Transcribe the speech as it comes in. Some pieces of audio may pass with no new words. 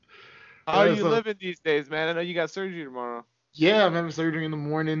How are you So living these days, man? I know you got surgery tomorrow. yeah, I'm having surgery in the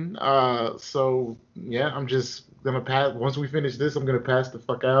morning. So yeah, I'm just gonna pass. Once we finish this, I'm gonna pass the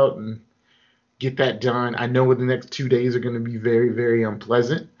fuck out and get that done. I know the next 2 days are gonna be very, very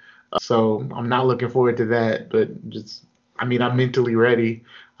unpleasant. So I'm not looking forward to that. But just, I mean, I'm mentally ready.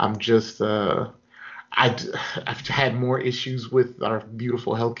 I'm just, I, I've had more issues with our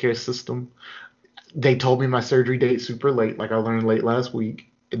beautiful healthcare system. They told me my surgery date's super late, like I learned late last week.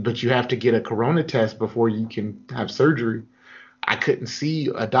 But you have to get a corona test before you can have surgery. I couldn't see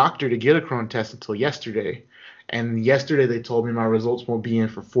a doctor to get a corona test until yesterday. And yesterday they told me my results won't be in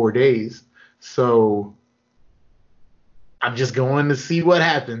for 4 days. So I'm just going to see what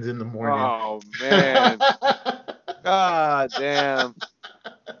happens in the morning. Oh man. God damn.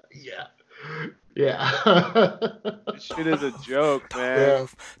 Yeah. Yeah. This shit is a joke, man. Yeah.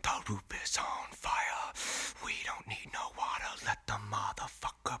 The roof is on fire. We don't need no water. Let the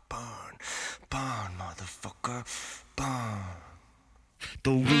motherfucker burn. Burn, motherfucker. Burn.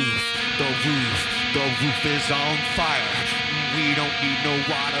 The roof is on fire. We don't need no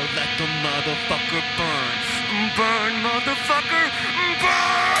water. Let the motherfucker burn. Burn, motherfucker.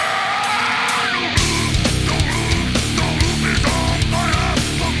 Burn.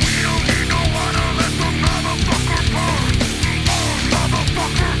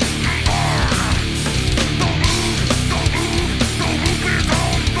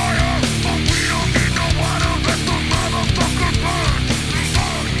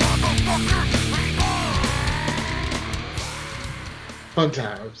 Fun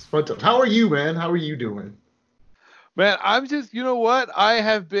times. Fun times. How are you, man? How are you doing? Man, I'm just, you know what? I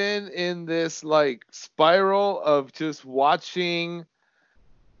have been in this like spiral of just watching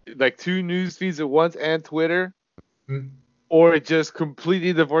like two news feeds at once and Twitter, Hmm? or just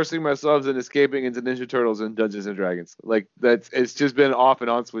completely divorcing myself and escaping into Ninja Turtles and Dungeons and Dragons. Like that's it's just been off and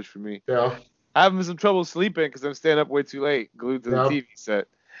on switch for me. Yeah. Having some trouble sleeping because I'm staying up way too late, glued to the Yeah. TV set,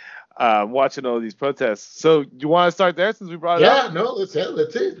 watching all these protests. So you want to start there since we brought it up? Yeah. No, that's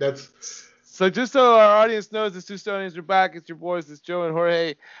it. That's So just so our audience knows, the Stonians are back. It's your boys, it's Joe and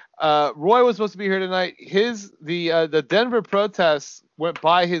Jorge. Roy was supposed to be here tonight. The Denver protests went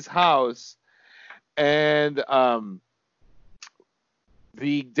by his house, and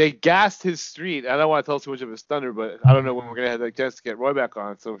they gassed his street. I don't want to tell too much of his thunder, but I don't know when we're gonna have the chance to get Roy back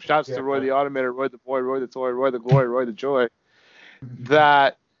on. So shouts to Roy yeah. the Automator, Roy the Boy, Roy the Toy, Roy the Glory, Roy the Joy.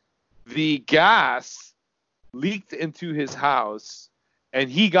 That the gas leaked into his house and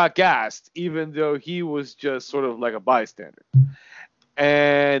he got gassed even though he was just sort of like a bystander.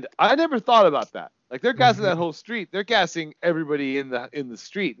 And I never thought about that. Like they're gassing that whole street. They're gassing everybody in the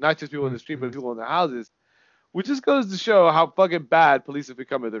street, not just people in the street, but people in the houses, which just goes to show how fucking bad police have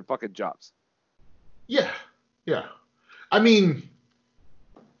become at their fucking jobs. Yeah. Yeah. I mean,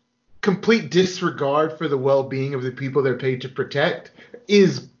 complete disregard for the well-being of the people they're paid to protect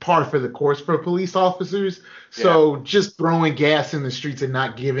is par for the course for police officers. Yeah. So just throwing gas in the streets and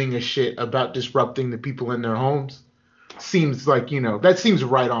not giving a shit about disrupting the people in their homes seems like, that seems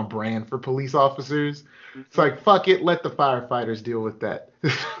right on brand for police officers. It's like, fuck it, let the firefighters deal with that.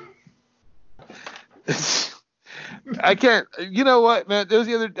 I can't. You know what, man? There's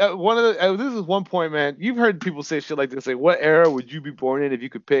the other one of the. This is one point, man. You've heard people say shit like this, like, "What era would you be born in if you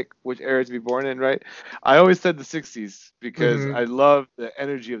could pick which era to be born in?" Right? I always said the '60s because Hmm. I love the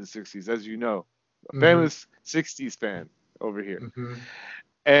energy of the '60s, as you know, a Hmm. famous '60s fan over here. Hmm.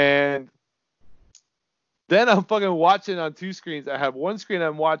 And then I'm fucking watching on two screens. I have one screen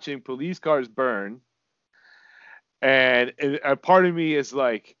I'm watching police cars burn, and a part of me is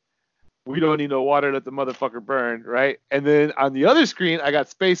like, we don't need no water, let the motherfucker burn, right? And then on the other screen, I got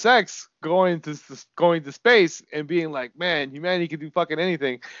SpaceX going to space and being like, man, humanity can do fucking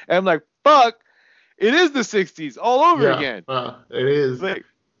anything. And I'm like, fuck, it is the '60s all over Yeah, again. it is. Like,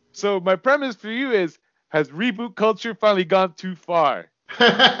 so my premise for you is, has reboot culture finally gone too far?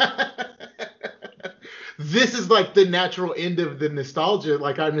 This is like the natural end of the nostalgia,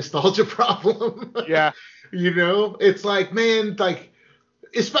 like our nostalgia problem. Yeah. It's like, man, like,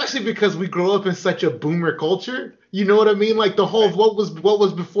 especially because we grow up in such a boomer culture. You know what I mean? Like the whole Right. what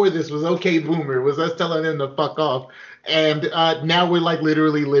was before this was okay boomer, was us telling them to fuck off. And now we're like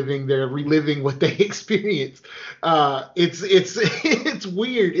literally living there, reliving what they experienced. It's it's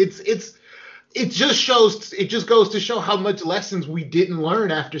weird. It just goes to show how much lessons we didn't learn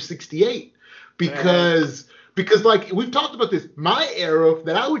after 68, Man. because Because like we've talked about this, my era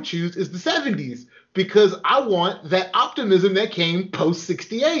that I would choose is the 70s because I want that optimism that came post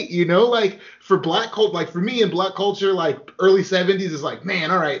 68, you know, like for black culture, like for me in black culture, like early 70s is like,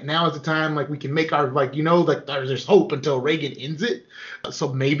 man, all right, now is the time like we can make our like, you know, like there's hope until Reagan ends it.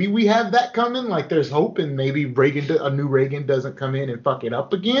 So maybe we have that coming, like there's hope and maybe a new Reagan doesn't come in and fuck it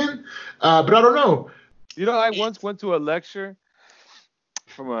up again. But I don't know. You know, I once went to a lecture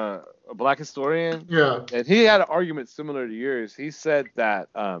from a black historian, Yeah. and he had an argument similar to yours. He said that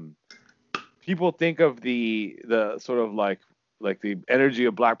people think of the sort of like the energy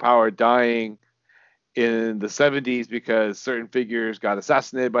of black power dying in the 70s because certain figures got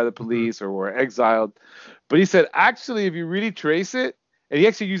assassinated by the police or were exiled. But he said, actually, if you really trace it, and he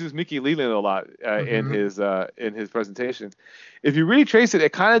actually uses Mickey Leland a lot in his presentation. If you really trace it,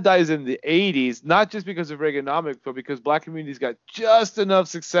 it kind of dies in the 80s, not just because of Reaganomics, but because black communities got just enough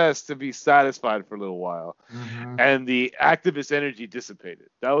success to be satisfied for a little while, and the activist energy dissipated.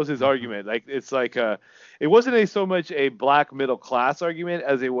 That was his argument. Like it's like it wasn't so much a black middle class argument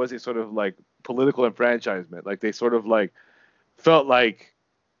as it was a sort of like political enfranchisement. Like they sort of like felt like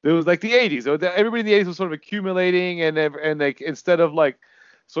it was like the 80s. Everybody in the 80s was sort of accumulating, and like instead of like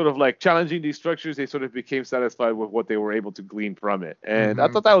sort of like challenging these structures, they sort of became satisfied with what they were able to glean from it. And I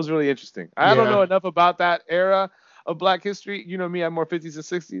thought that was really interesting. I don't know enough about that era of black history. You know me, I'm more 50s and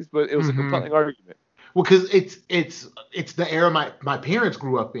 60s, but it was a compelling argument. Well, because it's the era my parents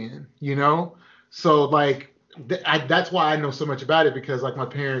grew up in, you know? So like that's why I know so much about it, because like my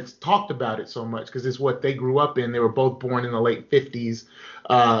parents talked about it so much because it's what they grew up in. They were both born in the late 50s.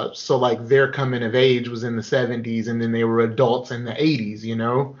 So like their coming of age was in the 70s, and then they were adults in the 80s, you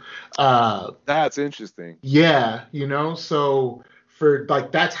know? That's interesting. Yeah, you know? So for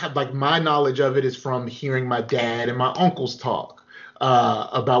like that's how like my knowledge of it is from hearing my dad and my uncles talk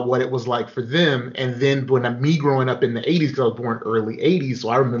about what it was like for them. And then me growing up in the 80s, because I was born early 80s, so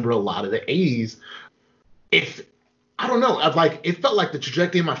I remember a lot of the 80s. I don't know, it felt like the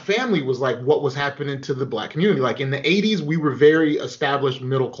trajectory of my family was like what was happening to the black community. Like in the 80s, we were very established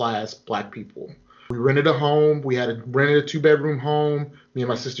middle class black people. We rented a home. We rented a 2-bedroom home. Me and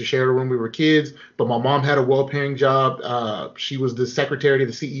my sister shared a room. We were kids, but my mom had a well-paying job. She was the secretary to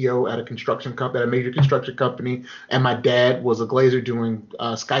the CEO at a major construction company, and my dad was a glazer doing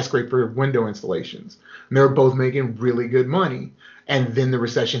skyscraper window installations. And they were both making really good money. And then the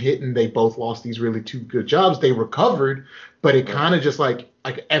recession hit, and they both lost these really two good jobs. They recovered, but it kind of just like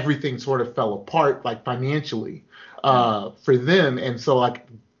everything sort of fell apart, like financially, for them. And so like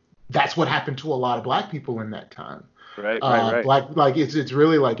that's what happened to a lot of black people in that time. Right. Like it's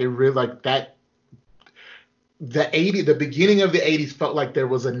really like that. The beginning of the 80s felt like there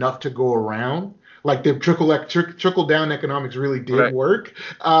was enough to go around. Like the trickle down economics really did work.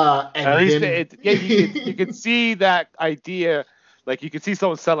 And at least you could see that idea. Like you could see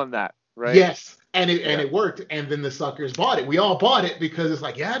someone selling that, right? Yes, and it worked. And then the suckers bought it. We all bought it because it's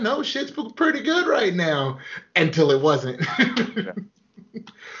like, yeah, no, shit's pretty good right now, until it wasn't.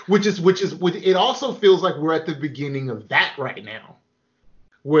 Which it also feels like we're at the beginning of that right now,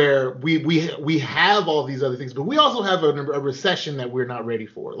 where we have all these other things, but we also have a recession that we're not ready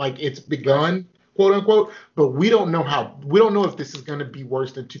for. Like it's begun, quote unquote, but we don't know if this is going to be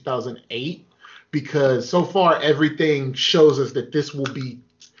worse than 2008. Because so far everything shows us that this will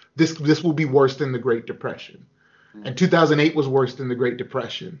be worse than the Great Depression, and 2008 was worse than the Great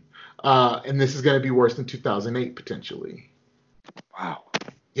Depression, and this is going to be worse than 2008 potentially. Wow.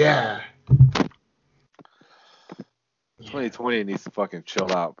 Yeah. 2020 needs to fucking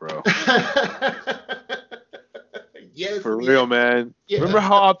chill out, bro. Yes. For real, man. Yeah. Remember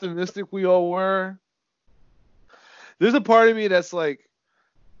how optimistic we all were? There's a part of me that's like.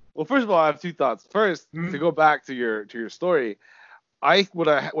 Well, first of all, I have two thoughts. First, to go back to your story,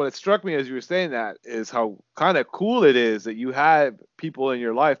 what struck me as you were saying that is how kind of cool it is that you had people in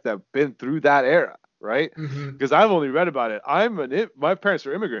your life that have been through that era, right? Because I've only read about it. My parents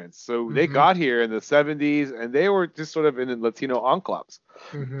are immigrants, so they got here in the 70s, and they were just sort of in the Latino enclaves,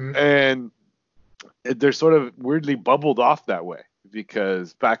 and they're sort of weirdly bubbled off that way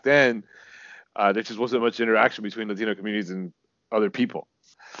because back then there just wasn't much interaction between Latino communities and other people.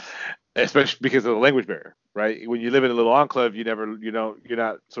 Especially because of the language barrier, right? When you live in a little enclave, you're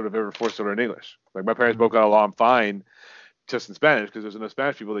not sort of ever forced to learn English. Like my parents both got along fine, just in Spanish because there's enough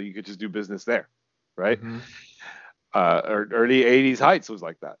Spanish people that you could just do business there, right? Early 80s Heights was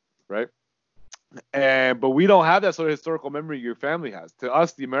like that, right? But we don't have that sort of historical memory your family has. To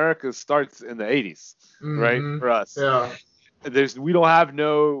us, the Americas starts in the 80s, right? For us, yeah.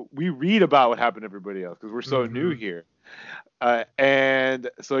 We read about what happened to everybody else because we're so new here. And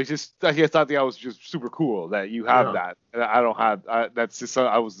so he just, I guess, thought that was just super cool that you have Yeah. that. And I don't have. That's just.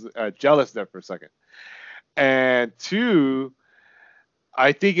 I was jealous there for a second. And two,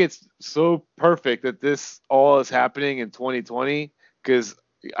 I think it's so perfect that this all is happening in 2020 because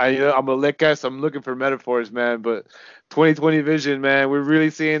I'm a lickus. I'm looking for metaphors, man. But 2020 vision, man, we're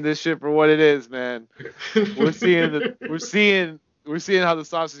really seeing this shit for what it is, man. We're seeing how the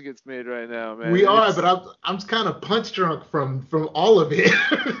sausage gets made right now, man. We are, but I'm kind of punch drunk from all of it.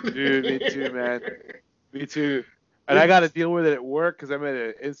 Dude, me too, man. Me too. And I got to deal with it at work because I'm at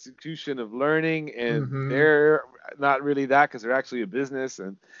an institution of learning, and they're not really that because they're actually a business,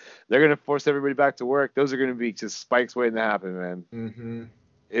 and they're going to force everybody back to work. Those are going to be just spikes waiting to happen, man.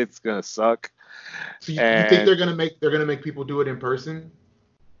 It's going to suck. So you think they're going to make people do it in person?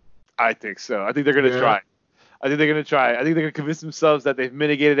 I think so. I think they're going to try. I think they're going to convince themselves that they've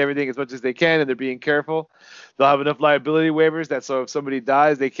mitigated everything as much as they can and they're being careful. They'll have enough liability waivers that so if somebody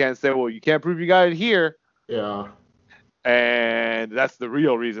dies, they can't say, well, you can't prove you got it here. Yeah. And that's the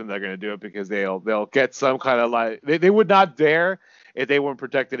real reason they're going to do it because they'll get some kind of they would not dare if they weren't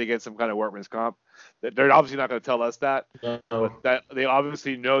protected against some kind of workman's comp. They're obviously not going to tell us that, but that they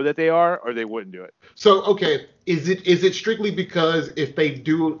obviously know that they are, or they wouldn't do it. So, okay, is it strictly because if they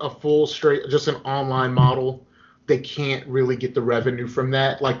do a full straight, just an online model, they can't really get the revenue from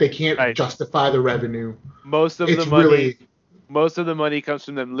that? Like they can't justify the revenue. Most of the money comes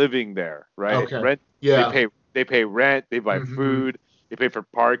from them living there, right? Okay. Rent. Yeah. They pay rent. They buy food. They pay for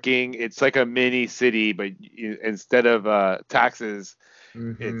parking. It's like a mini city, but instead of taxes,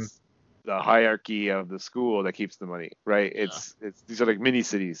 it's the hierarchy of the school that keeps the money, right? It's these are like mini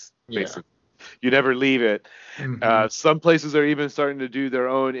cities, basically. You never leave it. Some places are even starting to do their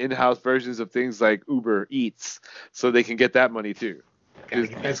own in-house versions of things like Uber Eats, so they can get that money too.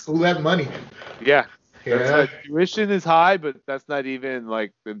 That school have money. Yeah. Tuition is high, but that's not even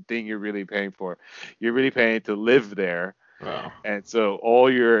like the thing you're really paying for. You're really paying to live there. Wow. And so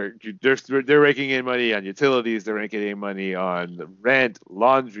they're raking in money on utilities, they're raking in money on the rent,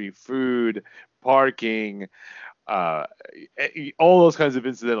 laundry, food, parking, all those kinds of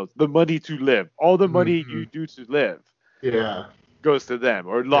incidentals. The money to live, all the money you do to live, goes to them,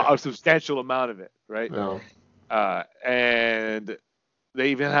 or a substantial amount of it, right? And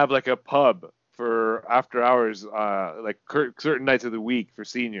they even have like a pub for after hours, like certain nights of the week for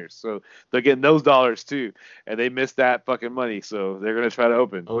seniors. So they're getting those dollars too, and they missed that fucking money. So they're gonna try to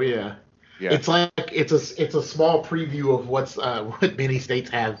open. Oh yeah. It's like it's a small preview of what many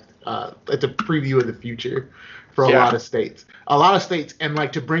states have. It's a preview of the future for a lot of states. And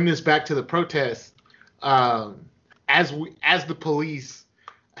like to bring this back to the protests, as the police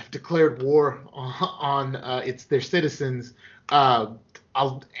have declared war on their citizens.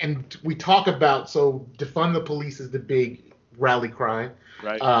 And we talk about, so defund the police is the big rally cry.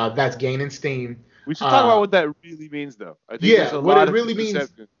 Right. That's gaining steam. We should talk about what that really means, though. I think there's a lot of really means.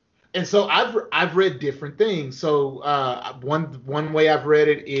 And so I've read different things. So one way I've read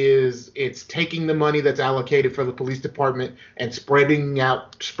it is it's taking the money that's allocated for the police department and spreading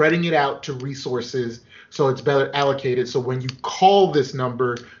it out to resources so it's better allocated. So when you call this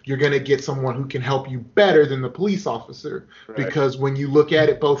number, you're going to get someone who can help you better than the police officer. Right. Because when you look at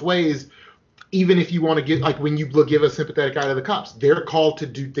it both ways, even if you want to get, like when you give a sympathetic eye to the cops, they're called to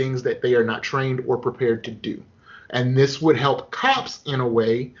do things that they are not trained or prepared to do. And this would help cops in a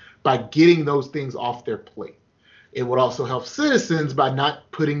way by getting those things off their plate. It would also help citizens by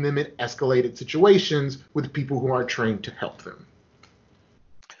not putting them in escalated situations with people who aren't trained to help them.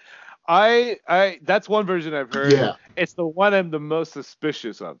 That's one version I've heard. Yeah. It's the one I'm the most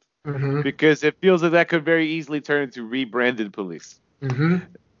suspicious of because it feels like that could very easily turn into rebranded police.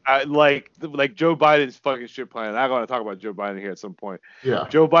 Like Joe Biden's fucking shit plan. I'm going to talk about Joe Biden here at some point. Yeah.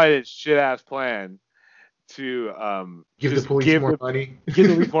 Joe Biden's shit ass plan to give the police more money. Give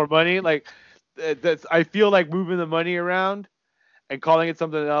the police more money. Like I feel like moving the money around and calling it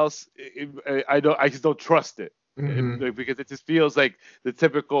something else. I just don't trust it. Because it just feels like the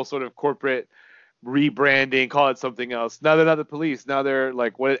typical sort of corporate rebranding, call it something else. Now they're not the police. Now they're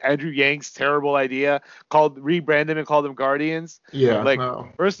like what Andrew Yang's terrible idea, rebrand them and call them Guardians. Yeah. Like,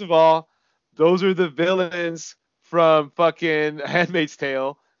 first of all, those are the villains from fucking Handmaid's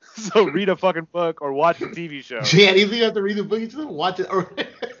Tale. So read a fucking book or watch a TV show. Yeah, even if you have to read the book, you just watch it. Or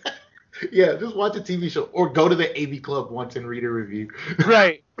yeah, just watch a TV show or go to the AV Club once and read a review.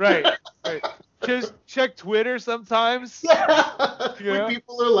 Right. Just check Twitter sometimes. Yeah. When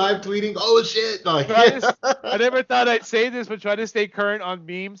people are live tweeting, oh shit. Like, I never thought I'd say this, but try to stay current on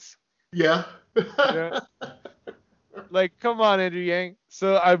memes. Yeah. Like, come on, Andrew Yang.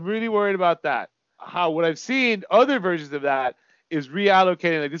 So I'm really worried about that. how what I've seen other versions of that is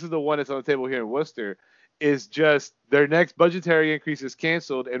reallocating. Like this is the one that's on the table here in Worcester. Is just their next budgetary increase is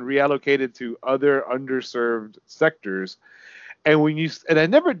canceled and reallocated to other underserved sectors. And I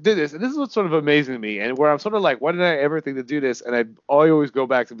never did this, and this is what's sort of amazing to me, and where I'm sort of like, why did I ever think to do this? And I always go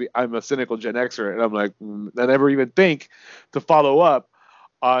back to I'm a cynical Gen Xer, and I'm like, I never even think to follow up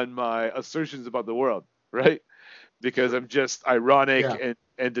on my assertions about the world, right? Because I'm just ironic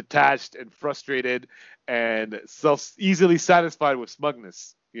and detached and frustrated and easily satisfied with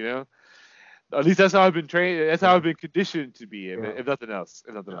smugness, you know? At least that's how I've been trained. That's how I've been conditioned to be, if nothing else.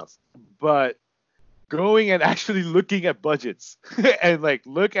 But going and actually looking at budgets and like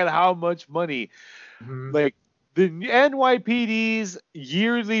look at how much money, like the NYPD's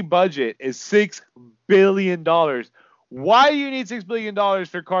yearly budget is $6 billion. Why do you need $6 billion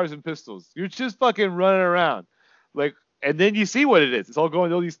for cars and pistols? You're just fucking running around. Like, and then you see what it is. It's all going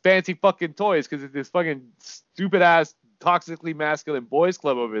to all these fancy fucking toys because it's this fucking stupid ass toxically masculine boys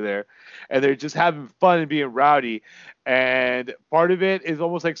club over there, and they're just having fun and being rowdy. And part of it is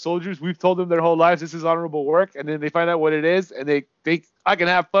almost like soldiers. We've told them their whole lives this is honorable work, and then they find out what it is, and they think I can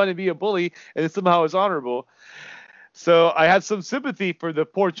have fun and be a bully, and somehow it's honorable. So I had some sympathy for the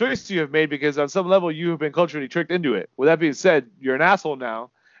poor choice you have made, because on some level you have been culturally tricked into it. With that being said, you're an asshole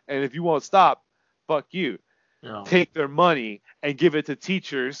now, and if you won't stop, fuck you. Yeah. Take their money and give it to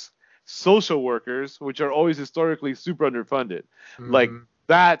teachers, social workers, which are always historically super underfunded. Like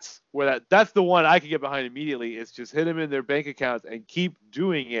that's the one I can get behind immediately. Is just hit them in their bank accounts and keep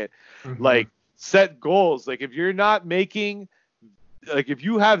doing it. Like set goals. Like if you're not making, like if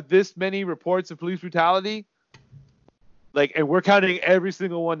you have this many reports of police brutality, like, and we're counting every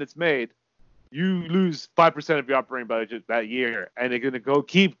single one that's made, you lose 5% of your operating budget that year, and they're gonna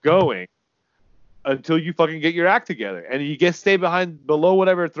keep going until you fucking get your act together, and you stay below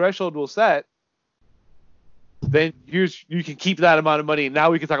whatever threshold we'll set. Then you can keep that amount of money. And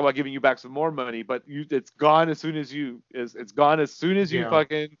now we can talk about giving you back some more money, but it's gone as soon as you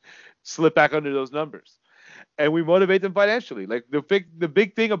fucking slip back under those numbers. And we motivate them financially. Like the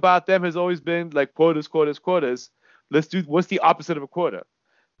big thing about them has always been like quotas. Let's do what's the opposite of a quota?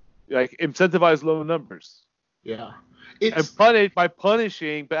 Like incentivize low numbers. Yeah. And punish by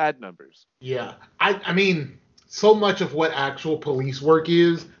punishing bad numbers. Yeah. I mean, so much of what actual police work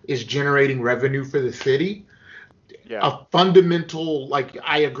is generating revenue for the city. Yeah. A fundamental, like,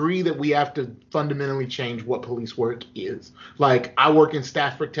 I agree that we have to fundamentally change what police work is. Like, I work in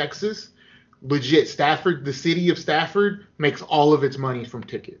Stafford, Texas. Legit, Stafford, the city of Stafford makes all of its money from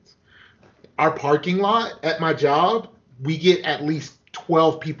tickets. Our parking lot at my job, we get at least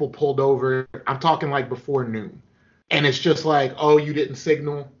 12 people pulled over. I'm talking like before noon. And it's just like, oh, you didn't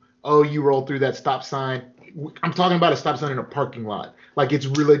signal. Oh, you rolled through that stop sign. I'm talking about a stop sign in a parking lot. Like, it's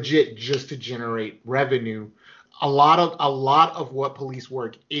legit just to generate revenue. A lot of what police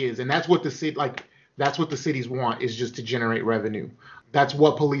work is, and that's what the cities want, is just to generate revenue. That's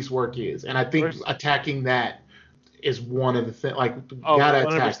what police work is. And I think attacking that is one of the things. Like, gotta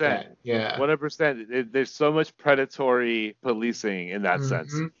 100%. Attack that. Yeah, 100%. There's so much predatory policing in that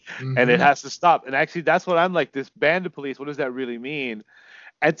sense, and it has to stop. And actually, that's what I'm like. Disbanded police. What does that really mean?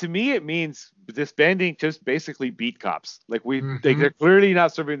 And to me, it means disbanding just basically beat cops. Like they're clearly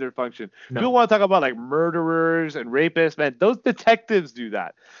not serving their function. No. People want to talk about like murderers and rapists, man. Those detectives do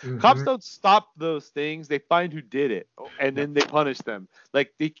that. Cops don't stop those things. They find who did it, and then they punish them.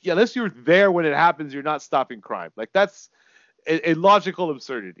 Like unless you're there when it happens, you're not stopping crime. Like that's a logical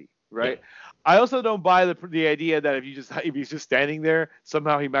absurdity, right? Yeah. I also don't buy the idea that if he's just standing there,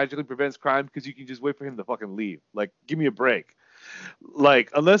 somehow he magically prevents crime, because you can just wait for him to fucking leave. Like, give me a break. Like,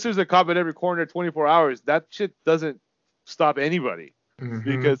 unless there's a cop at every corner 24 hours, that shit doesn't stop anybody,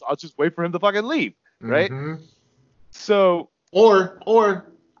 because I'll just wait for him to fucking leave, right? So, or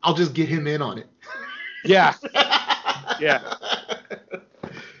I'll just get him in on it. Yeah. Yeah.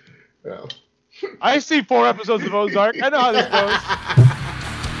 Well. I've seen 4 episodes of Ozark. I know how this goes.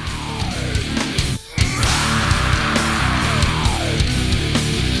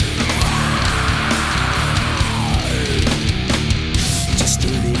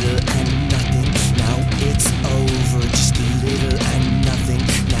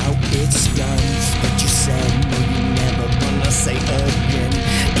 Say again,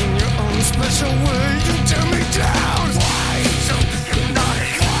 in your own special way, you tear me down. Why so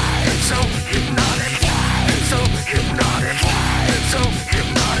hypnotic? Why so hypnotic? Why so hypnotic? Why so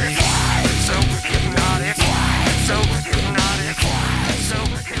hypnotic? Why so hypnotic? Why so hypnotic? Why so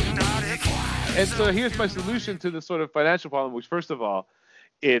hypnotic? And so here's my solution to the sort of financial problem, which, first of all,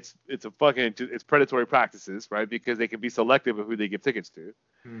 it's predatory practices, right? Because they can be selective of who they give tickets to.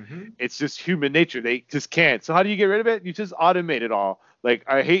 Mm-hmm. It's just human nature. They just can't. So how do you get rid of it? You just automate it all. Like,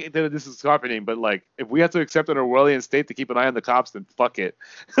 I hate that this is happening, but like, if we have to accept an Orwellian state to keep an eye on the cops, then fuck it.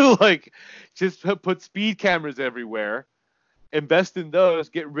 Like, just put speed cameras everywhere, invest in those,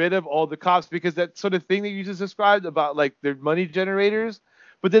 get rid of all the cops, because that sort of thing that you just described about like they're money generators,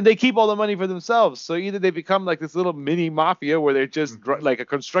 but then they keep all the money for themselves. So either they become like this little mini mafia where they're just like a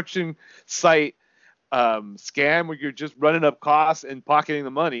construction site scam where you're just running up costs and pocketing the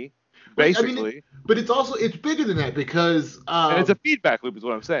money. Basically, but it's bigger than that, because and it's a feedback loop, is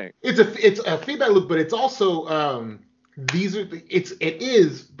what I'm saying. It's a feedback loop, but it's also but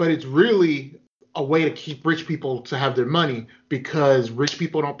it's really a way to keep rich people to have their money, because rich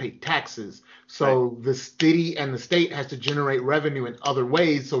people don't pay taxes. So the city and the state has to generate revenue in other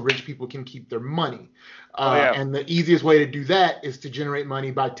ways so rich people can keep their money. And the easiest way to do that is to generate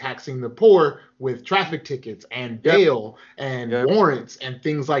money by taxing the poor with traffic tickets and bail and warrants and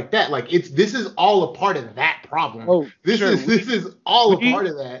things like that. Like, this is all a part of that problem. This is all a part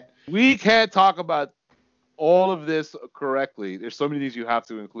of that. We can't talk about all of this correctly. There's so many things you have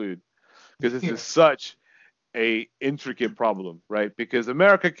to include, because this is such a intricate problem, right? Because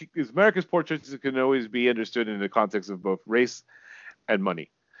America's poor choices can always be understood in the context of both race and money.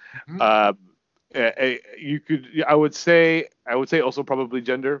 Mm-hmm. I would say also probably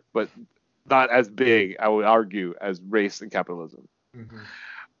gender, but not as big, I would argue, as race and capitalism.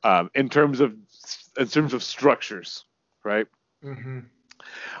 Mm-hmm. In terms of structures, right? Mm-hmm.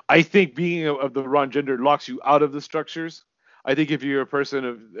 I think being of the wrong gender locks you out of the structures. I think if you're a person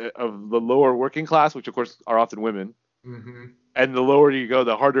of the lower working class, which of course are often women, mm-hmm. and the lower you go,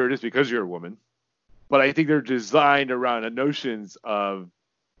 the harder it is because you're a woman. But I think they're designed around notions of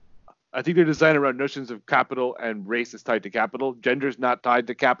capital, and race is tied to capital. Gender is not tied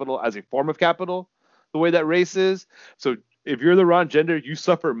to capital as a form of capital, the way that race is. So if you're the wrong gender, you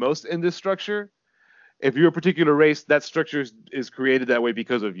suffer most in this structure. If you're a particular race, that structure is created that way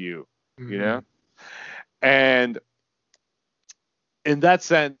because of you, mm-hmm. you know? And in that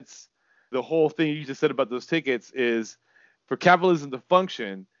sense, the whole thing you just said about those tickets is, for capitalism to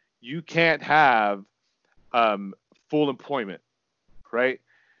function, you can't have full employment, right?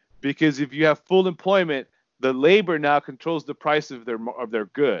 Because if you have full employment, the labor now controls the price of their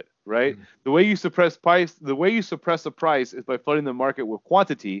good, right? Mm-hmm. The way you suppress a price is by flooding the market with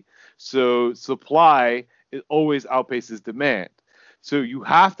quantity. So supply always outpaces demand. So you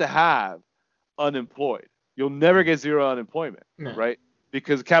have to have unemployed. You'll never get zero unemployment, right?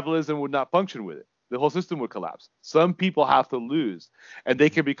 Because capitalism would not function with it. The whole system would collapse. Some people have to lose, and they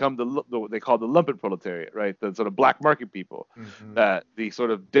can become what they call the lumpen proletariat, right? The sort of black market people, mm-hmm. that the sort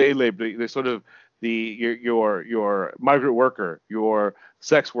of day labor, the sort of your migrant worker, your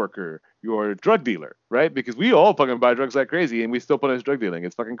sex worker, your drug dealer, right? Because we all fucking buy drugs like crazy, and we still punish drug dealing.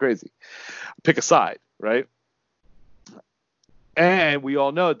 It's fucking crazy. Pick a side, right? And we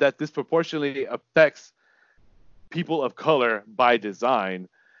all know that disproportionately affects people of color by design.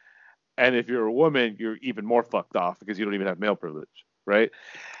 And if you're a woman, you're even more fucked off because you don't even have male privilege, right?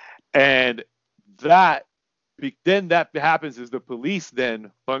 And that happens is the police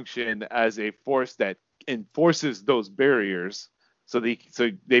then function as a force that enforces those barriers. So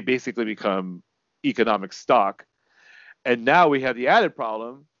they basically become economic stock. And now we have the added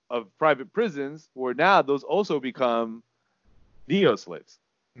problem of private prisons, where now those also become neo-slaves.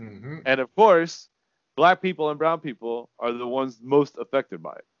 Mm-hmm. And of course, black people and brown people are the ones most affected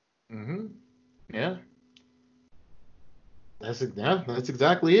by it. Mm-hmm. Yeah. That's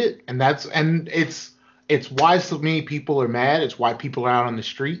exactly it. And it's why so many people are mad. It's why people are out on the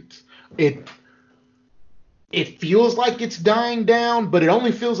streets. It feels like it's dying down, but it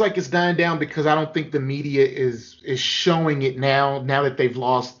only feels like it's dying down because I don't think the media is showing it now that they've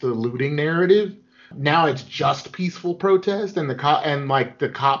lost the looting narrative. Now it's just peaceful protest, and the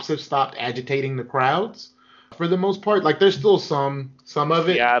cops have stopped agitating the crowds for the most part. Like, there's still some of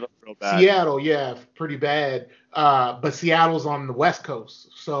it. Seattle, yeah, pretty bad. But Seattle's on the West Coast,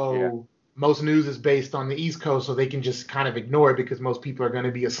 so most news is based on the East Coast, so they can just kind of ignore it because most people are going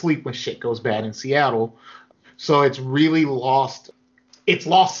to be asleep when shit goes bad in Seattle. So it's really lost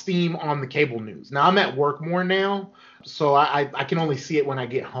steam on the cable news. Now I'm at work more now, so I can only see it when I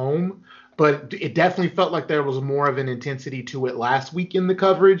get home. But it definitely felt like there was more of an intensity to it last week in the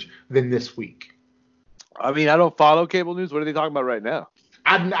coverage than this week. I mean, I don't follow cable news. What are they talking about right now?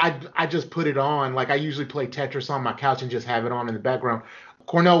 I just put it on. Like, I usually play Tetris on my couch and just have it on in the background.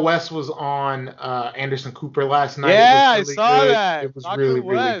 Cornel West was on Anderson Cooper last night. Yeah, it was really I saw good. that. It was really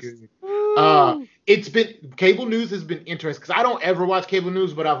good. Cable news has been interesting because I don't ever watch cable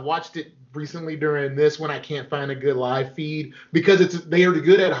news, but I've watched it recently during this when I can't find a good live feed because they are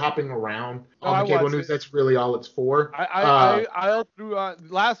good at hopping around on the cable news. That's really all it's for. I threw on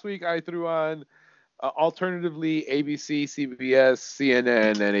last week. I threw on alternatively ABC, CBS,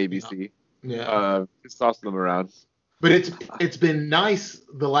 CNN, and ABC. Yeah. Just tossing them around. But it's been nice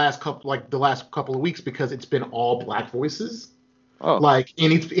the last couple of weeks because it's been all black voices. Oh. Like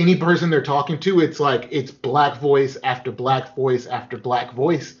any person they're talking to, it's like it's black voice after black voice after black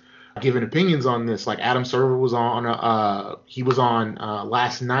voice giving opinions on this. Like Adam Server was on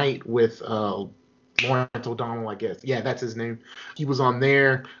last night with Lawrence O'Donnell, I guess. Yeah, that's his name. He was on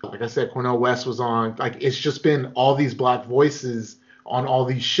there. Like I said, Cornel West was on. Like it's just been all these black voices on all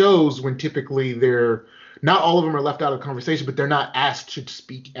these shows when typically they're not all of them are left out of the conversation, but they're not asked to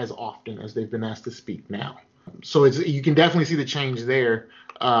speak as often as they've been asked to speak now. So you can definitely see the change there.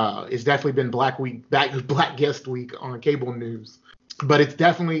 It's definitely been Black Guest Week on cable news, but I've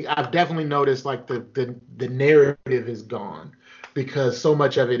definitely noticed like the narrative is gone because so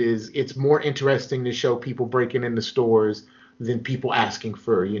much of it's more interesting to show people breaking into stores than people asking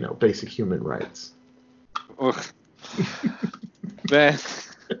for basic human rights. Ugh. Man.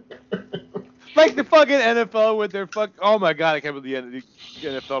 Like the fucking NFL with their oh my god, I can't believe the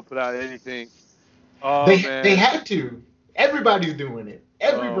NFL put out anything. Oh, man. They had to. Everybody's doing it.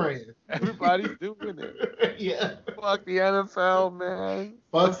 Every brand. Everybody's doing it. Yeah. Fuck the NFL, man.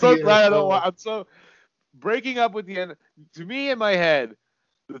 Fuck I'm so glad NFL. I don't want. I'm so breaking up with the NFL. To me, in my head,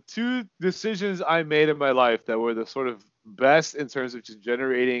 the two decisions I made in my life that were the sort of best in terms of just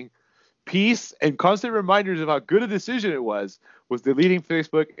generating peace and constant reminders of how good a decision it was deleting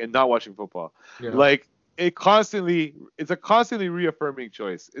Facebook and not watching football. Yeah. Like it's a constantly reaffirming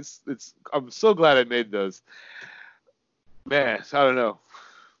choice. I'm so glad I made those. Man, I don't know.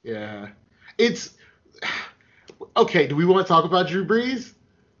 Yeah. It's okay, do we want to talk about Drew Brees?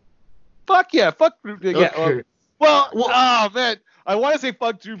 Fuck yeah, fuck Drew Brees. Okay. Yeah, well, oh man. I want to say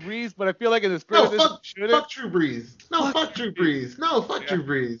fuck Drew Brees, but I feel like in the spirit of this, fuck Drew Brees. No, fuck Drew Brees. No, fuck Drew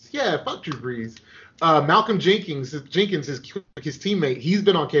Brees. Yeah, fuck Drew Brees. Malcolm Jenkins, his teammate, he's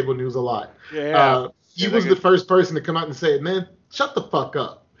been on cable news a lot. Yeah. He was the first person to come out and say, "Man, shut the fuck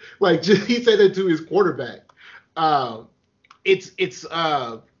up." Like he said it to his quarterback. It's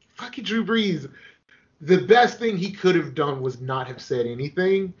fucking Drew Brees. The best thing he could have done was not have said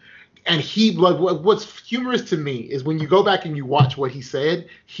anything. And what's humorous to me is when you go back and you watch what he said,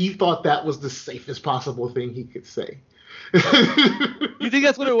 he thought that was the safest possible thing he could say. You think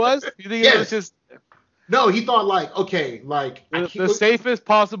that's what it was? You think it was just... No, he thought the safest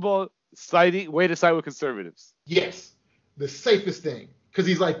possible way to side with conservatives. Yes, the safest thing. Because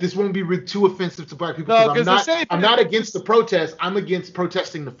he's like, this won't be too offensive to black people. Because I'm not against the protest. I'm against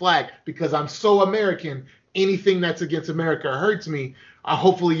protesting the flag because I'm so American. Anything that's against America hurts me.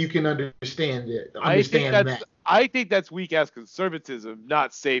 Hopefully you can understand it. I think that's weak ass conservatism,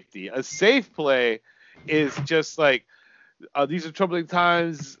 not safety. A safe play is just like these are troubling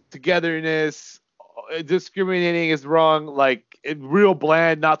times. Togetherness, discriminating is wrong. Like real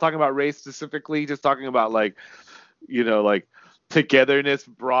bland. Not talking about race specifically. Just talking about like togetherness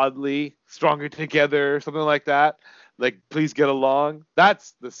broadly, stronger together, something like that. Like, please get along.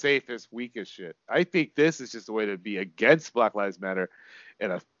 That's the safest, weakest shit. I think this is just a way to be against Black Lives Matter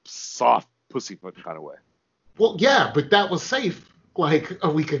in a soft, pussyfoot kind of way. Well, yeah, but that was safe like a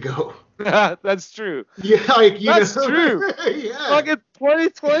week ago. That's true. Yeah, that's true. Yeah. Fucking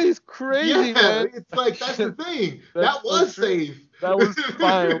 2020 is crazy, man. It's like that's the thing. That was safe. That was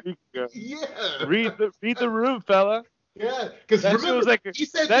fine a week ago. Yeah. Read the room, fella. Yeah, because remember, he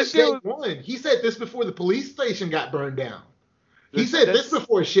said this day one. He said this before the police station got burned down. He said this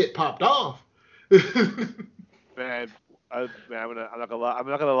before shit popped off. Man, I'm not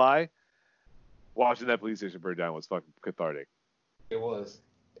gonna lie. Watching that police station burn down was fucking cathartic. It was.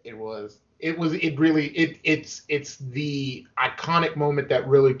 It's the iconic moment that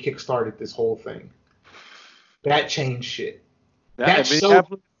really kickstarted this whole thing. That changed shit. That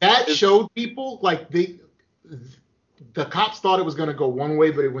showed people like the cops thought it was going to go one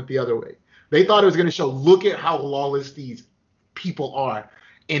way, but it went the other way. They thought it was going to show, look at how lawless these people are.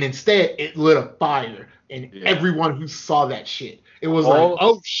 And instead, it lit a fire in everyone who saw that shit. It was like,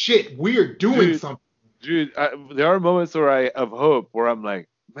 oh, shit, we're doing something. Dude, there are moments of hope where I'm like,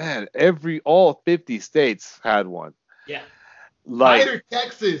 man, all 50 states had one. Yeah. Like, Fighter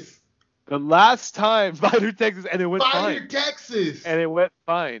Texas. The last time, Fighter Texas, and it went fine. Fighter Texas. And it went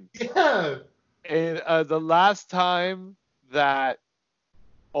fine. Yeah. And the last time that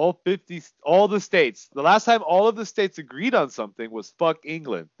all of the states agreed on something was fuck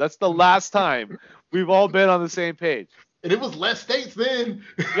England. That's the last time we've all been on the same page. And it was less states then.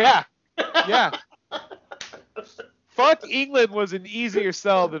 Yeah. Yeah. Fuck England was an easier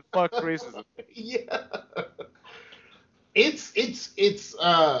sell than fuck racism. Yeah. It seems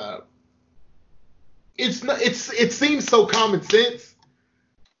so common sense,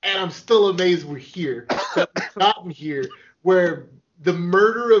 and I'm still amazed we're here. That we've gotten here where the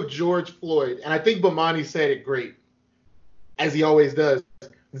murder of George Floyd, and I think Bomani said it great, as he always does.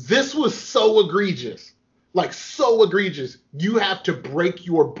 This was so egregious, like so egregious. You have to break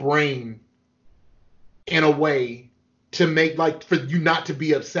your brain in a way to make, like, for you not to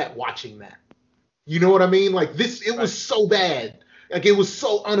be upset watching that. You know what I mean? Like this, it was so bad. Like it was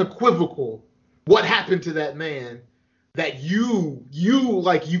so unequivocal what happened to that man that you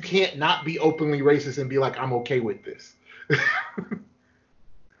can't not be openly racist and be like, I'm okay with this.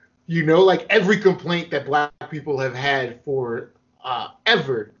 You know, like every complaint that black people have had for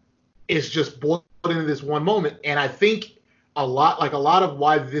ever is just boiled into this one moment. And I think a lot of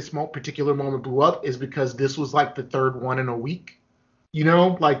why this particular moment blew up is because this was like the third one in a week. You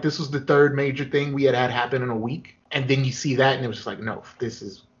know, like this was the third major thing we had happen in a week. And then you see that and it was just like, no, fuck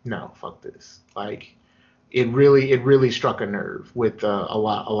this. Like it really struck a nerve with a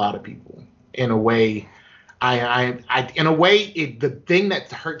lot of people in a way. The thing that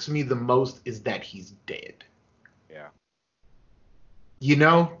hurts me the most is that he's dead. Yeah. You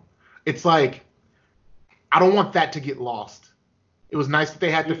know, it's like, I don't want that to get lost. It was nice that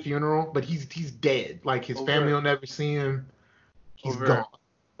they had the funeral, but he's dead. Like his family will never see him. He's gone.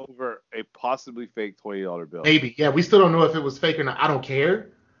 Over a possibly fake $20 bill. Maybe. Yeah, we still don't know if it was fake or not. I don't care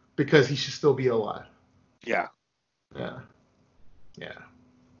because he should still be alive. Yeah. Yeah. Yeah.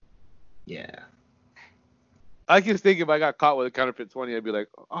 Yeah. I can think if I got caught with a counterfeit 20, I'd be like,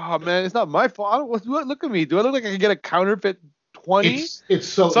 oh man, it's not my fault. Look at me. Do I look like I can get a counterfeit 20? It's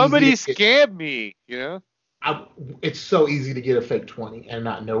so somebody easy scammed me, you know? It's so easy to get a fake 20 and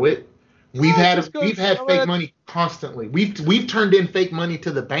not know it. We've had fake money constantly. We've turned in fake money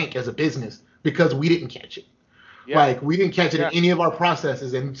to the bank as a business because we didn't catch it. Yeah. Like we didn't catch it in any of our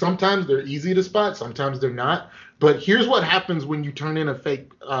processes, and sometimes they're easy to spot, sometimes they're not. But here's what happens when you turn in a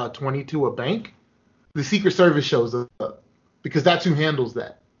fake 20 to a bank: the Secret Service shows up because that's who handles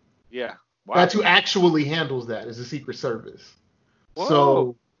that. Yeah, wow. That's who actually handles that is the Secret Service. Whoa.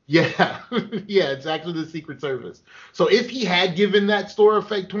 So yeah, yeah, it's actually the Secret Service. So if he had given that store a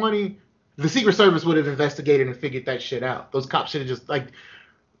fake 20, the Secret Service would have investigated and figured that shit out. Those cops should have just like.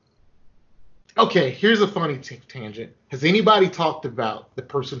 Okay, here's a funny tangent. Has anybody talked about the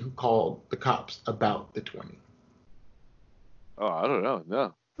person who called the cops about the 20? Oh, I don't know.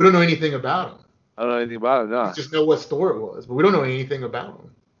 No. We don't know anything about him. I don't know anything about him. No. We just know what store it was, but we don't know anything about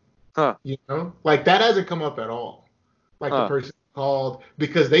him. Huh. You know, like that hasn't come up at all. Like the person called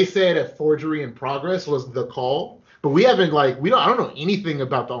because they said a forgery in progress was the call, but we haven't I don't know anything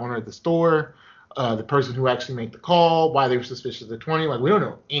about the owner of the store, the person who actually made the call, why they were suspicious of the 20. Like we don't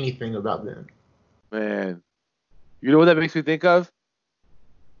know anything about them. Man, you know what that makes me think of?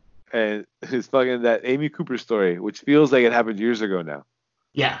 And it's fucking that Amy Cooper story, which feels like it happened years ago now.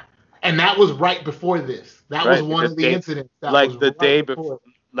 Yeah, and that was right before this. That was one of the incidents. That like was the right day before.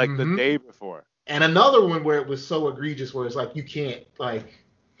 Like the day before. And another one where it was so egregious, where it's like you can't how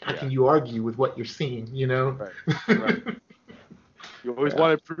can you argue with what you're seeing? You know? Right. You always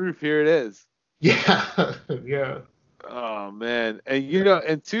wanted proof. Here it is. Yeah. Yeah. Oh man, and you know,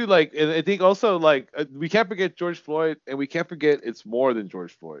 and too, like, and I think also we can't forget George Floyd, and we can't forget it's more than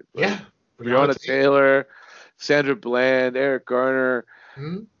George Floyd. Right? Yeah, Breonna Taylor, Sandra Bland, Eric Garner,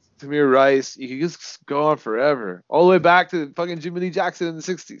 Tamir Rice. You can just go on forever, all the way back to fucking Jimmy Lee Jackson in the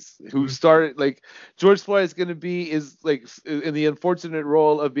 '60s, who started George Floyd is gonna be in the unfortunate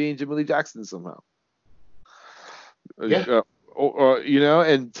role of being Jimmy Lee Jackson somehow. Yeah. Or you know,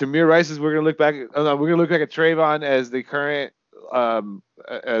 and Tamir Rice we're gonna look back at Trayvon as the current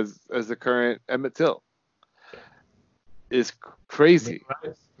as the current Emmett Till. It's crazy.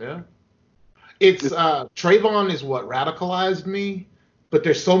 Yeah. It's Trayvon is what radicalized me, but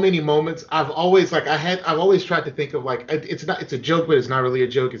there's so many moments. I've always tried to think of it's a joke, but it's not really a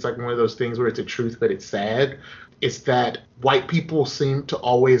joke. It's like one of those things where it's a truth, but it's sad. It's that white people seem to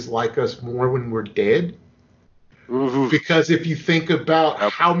always like us more when we're dead. Because if you think about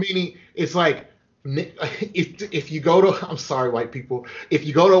how many, it's like if you go to, I'm sorry, white people, if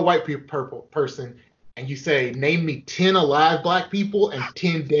you go to a white person and you say, name me 10 alive black people and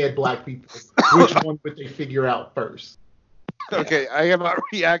 10 dead black people, which one would they figure out first? Okay, I am not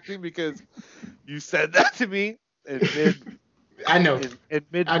reacting because you said that to me in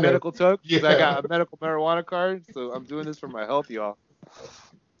mid medical talk. Yeah. I got a medical marijuana card, so I'm doing this for my health, y'all.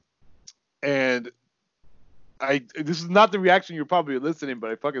 And this is not the reaction you're probably listening,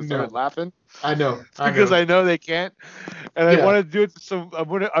 but I fucking started laughing. I know. Because I know they can't, and I Yeah. want to do it to some. I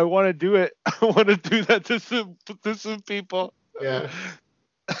want to do it. I want to do that to some people. Yeah.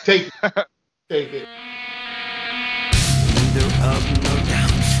 Take it. Take it. Neither up nor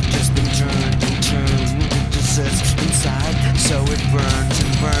down, just been turned and turned. It sits inside, so it burns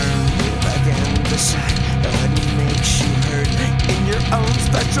and burns. Again, the side that makes you hurt in your own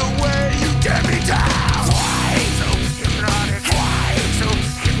special way. You get me down. Why so hypnotic? Why so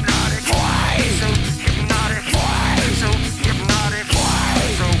hypnotic? Why so hypnotic? Why so hypnotic? Why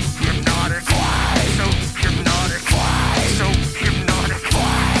so hypnotic? Why so hypnotic? Why so hypnotic?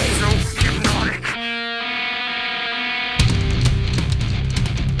 Why so hypnotic?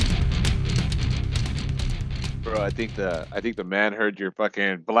 Bro, I think the man heard your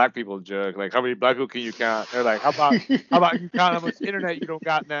fucking black people joke. Like, how many black people can you count? They're like, how about you count how much internet you don't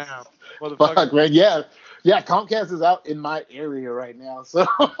got now, motherfucker? Fuck, man. Yeah. Comcast is out in my area right now, so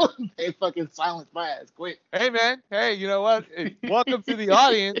they fucking silenced my ass quick. Hey man, hey, you know what? Hey, welcome to the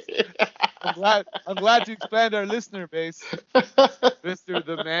audience. I'm glad to expand our listener base, Mr.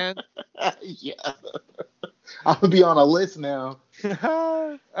 The Man. Yeah. I'm gonna be on a list now.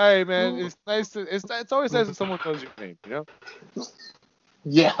 Hey man, it's nice to it's always nice when someone knows your name, you know?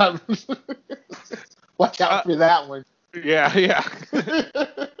 Yeah. Watch out for that one. Yeah.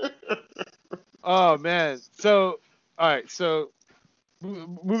 Oh man. So all right, so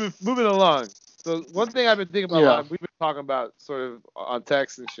moving along. So one thing I've been thinking about, we've been talking about sort of on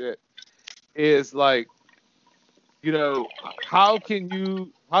text and shit, is like, you know,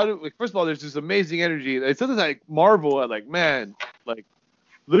 like, first of all, there's this amazing energy. It's something I marvel at, like, man, like,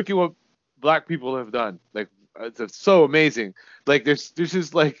 look at what black people have done. Like, it's so amazing. Like, there's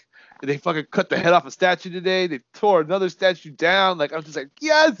just like, they fucking cut the head off a statue today. They tore another statue down. Like, I'm just like,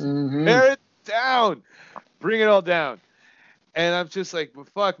 yes, tear it down, bring it all down. And I'm just like, well,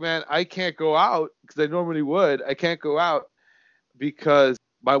 fuck, man, I can't go out because I normally would. I can't go out because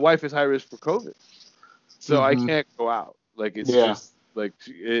my wife is high risk for COVID. So I can't go out. Like, it's just like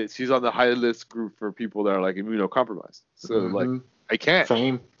she's on the high risk group for people that are like immunocompromised. So like, I can't.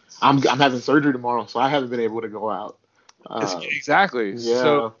 Same. I'm having surgery tomorrow, so I haven't been able to go out. Exactly. Yeah.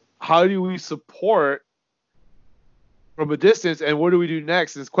 So how do we support from a distance, and what do we do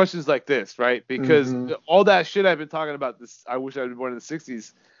next? It's questions like this, right? Because all that shit I've been talking about, this, I wish I'd been born in the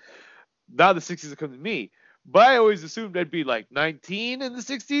 60s. Now the 60s have come to me. But I always assumed I'd be like 19 in the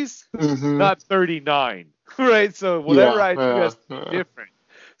 60s, not 39, right? So whatever I do has to be different.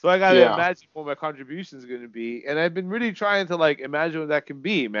 So I got to imagine what my contribution is going to be. And I've been really trying to like imagine what that can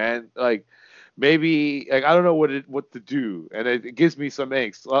be, man. Like maybe, like, I don't know what to do. And it gives me some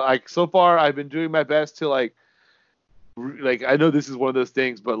angst. Like so far I've been doing my best to like I know this is one of those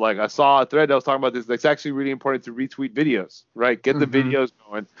things, but like I saw a thread that was talking about this. It's actually really important to retweet videos, right? Get the videos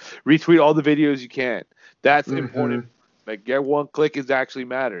going, retweet all the videos you can. That's important. Like, get one click is actually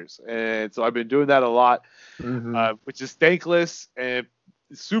matters. And so I've been doing that a lot, which is thankless and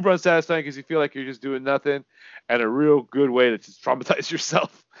super unsatisfying because you feel like you're just doing nothing, and a real good way to just traumatize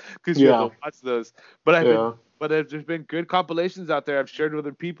yourself because you have to watch those. But there's been good compilations out there I've shared with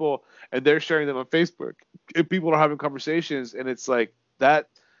other people, and they're sharing them on Facebook. And people are having conversations, and it's like that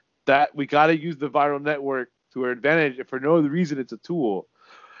we got to use the viral network to our advantage. If for no other reason, it's a tool.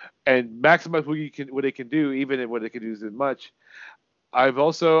 And maximize what it can do, even if what it can do isn't much. I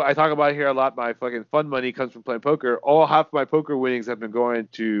talk about it here a lot. My fucking fund money comes from playing poker. Half my poker winnings have been going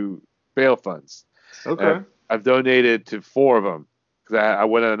to bail funds. Okay. I've donated to 4 of them because I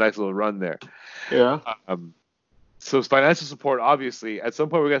went on a nice little run there. Yeah. So it's financial support, obviously. At some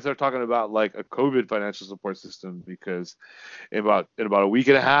point, we're gonna start talking about like a COVID financial support system because in about a week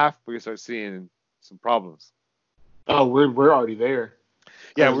and a half, we're gonna start seeing some problems. Oh, we're already there.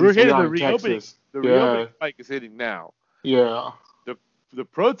 Yeah, we're hitting the reopening. The reopening spike is hitting now. Yeah. The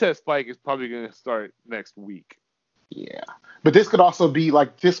protest spike is probably going to start next week. Yeah. But this could also be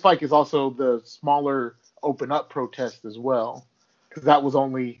like, this spike is also the smaller open up protest as well. Because that was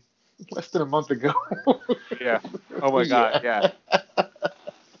only less than a month ago. Yeah. Oh my God. Yeah.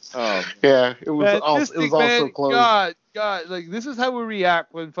 Oh. Yeah. It was also close. God. Like, this is how we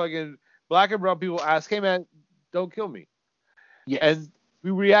react when fucking black and brown people ask, hey man, don't kill me. Yes. And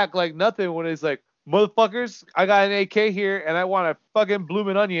we react like nothing when it's like, motherfuckers, I got an AK here and I want a fucking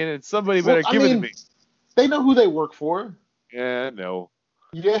blooming onion and somebody better give it to me. They know who they work for. Yeah, no.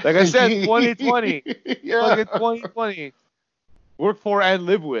 Yeah. Like I said, 2020. Fucking 2020. Work for and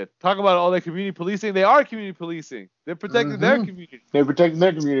live with. Talk about all that community policing. They are community policing. They're protecting their community. They're protecting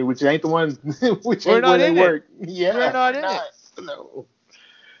their community, which ain't the one which ain't where they work. Yeah. We're not in it. No.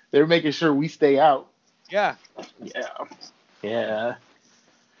 They're making sure we stay out. Yeah. Yeah.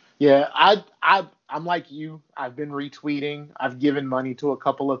 I'm like you. I've been retweeting. I've given money to a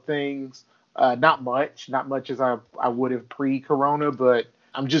couple of things. Not much as I would have pre-corona, but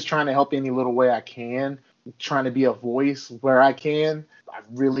I'm just trying to help any little way I can. Trying to be a voice where I can. I've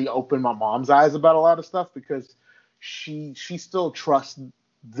really opened my mom's eyes about a lot of stuff because she still trusts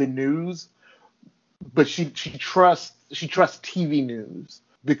the news, but she trusts TV news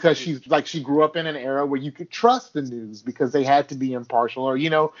because she grew up in an era where you could trust the news because they had to be impartial,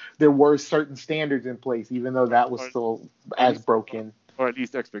 or there were certain standards in place, even though that was still as broken. Or at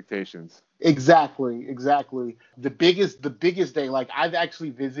least expectations. Exactly. The biggest day, like I've actually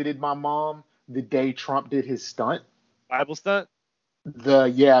visited my mom the day Trump did his stunt. Bible stunt?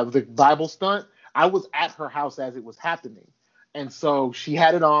 The Bible stunt. I was at her house as it was happening. And so she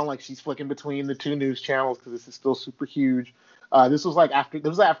had it on, like she's flicking between the two news channels because this is still super huge. This was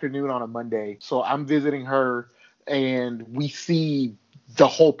afternoon on a Monday. So I'm visiting her and we see the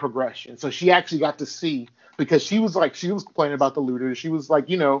whole progression. So she actually got to see, because she was complaining about the looters. She was like,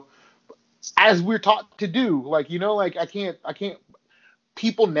 as we're taught to do, I can't.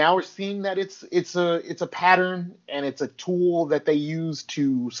 People now are seeing that it's a pattern and it's a tool that they use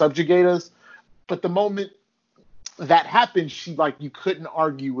to subjugate us. But the moment that happened, you couldn't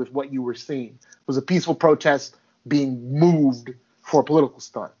argue with what you were seeing. It was a peaceful protest being moved for a political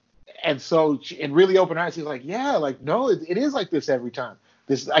stunt. And so, and really open eyes, he's like, yeah, no, it is like this every time.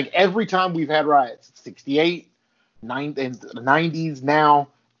 This, every time we've had riots, 68, and the 90s, now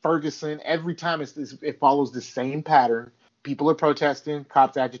Ferguson, every time it follows the same pattern. People are protesting,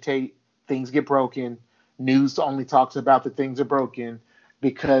 cops agitate, things get broken. News only talks about the things are broken,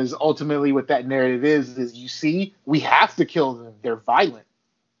 because ultimately what that narrative is you see, we have to kill them. They're violent.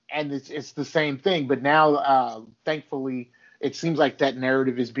 And it's the same thing. But now, thankfully, it seems like that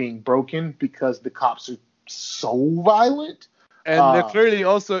narrative is being broken because the cops are so violent. And they're clearly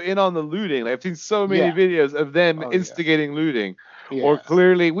also in on the looting. I've seen so many videos of them instigating looting. Yeah. Or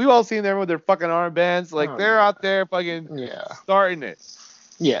clearly, we've all seen them with their fucking armbands. They're out there fucking starting it.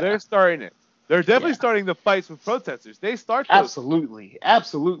 Yeah. They're starting it. They're definitely starting the fights with protesters. They start those.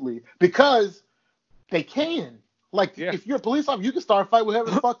 Absolutely. Because they can. If you're a police officer, you can start a fight with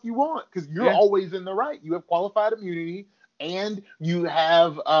whoever the fuck you want, because you're always in the right. You have qualified immunity, and you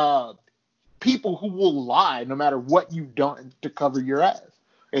have people who will lie no matter what you've done to cover your ass.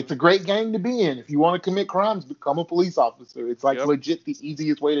 It's a great gang to be in. If you want to commit crimes, become a police officer. It's legit the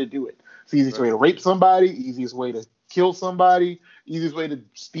easiest way to do it. It's the easiest way to rape somebody, easiest way to kill somebody, easiest way to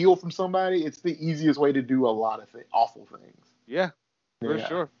steal from somebody. It's the easiest way to do a lot of awful things. Yeah, for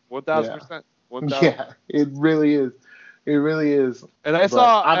sure. 1,000%. 1,000. Yeah, it really is. It really is. And I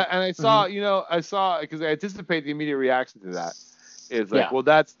saw, because I anticipate the immediate reaction to that is well,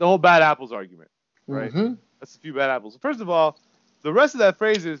 that's the whole bad apples argument, right? Mm-hmm. That's a few bad apples. First of all, the rest of that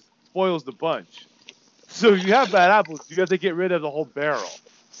phrase spoils the bunch. So if you have bad apples, you have to get rid of the whole barrel.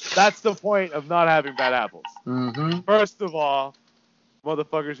 That's the point of not having bad apples. Mm-hmm. First of all,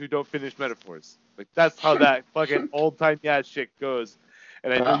 motherfuckers who don't finish metaphors. That's how that fucking old-timey ass shit goes.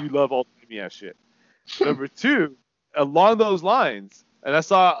 And I know you love old-timey ass shit. Number two, along those lines, and I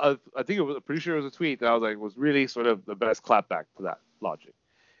saw, pretty sure it was a tweet that I was like, was really sort of the best clapback to that logic,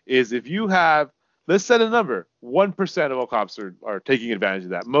 is if you have, let's set a number, 1% of all cops are taking advantage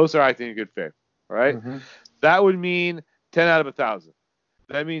of that. Most are acting in good faith, all right? Mm-hmm. That would mean 10 out of 1,000.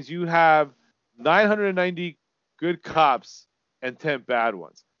 That means you have 990 good cops and 10 bad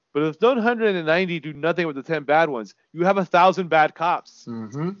ones. But if those 190 do nothing with the 10 bad ones, you have 1,000 bad cops.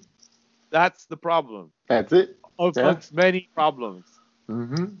 Mm-hmm. That's the problem. That's it. Amongst many problems.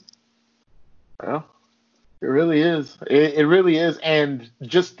 Mm-hmm. Well, it really is. It really is. And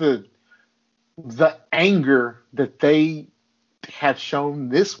just the anger that they have shown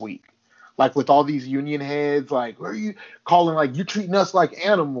this week, with all these union heads, where are you calling, you're treating us like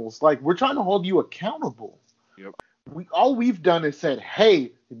animals. We're trying to hold you accountable. Yep. All we've done is said,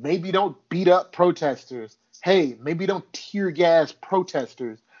 hey, maybe don't beat up protesters. Hey, maybe don't tear gas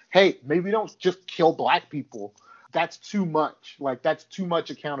protesters. Hey, maybe don't just kill black people. That's too much. That's too much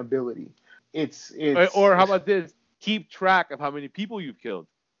accountability. It's or how about this? Keep track of how many people you've killed.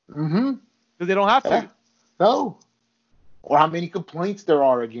 Mm-hmm. Because they don't have to. Yeah. No. Or how many complaints there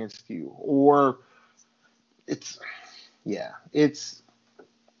are against you. Or it needs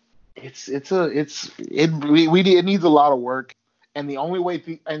a lot of work. And the only way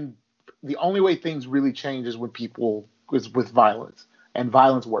things really change is when people is with violence, and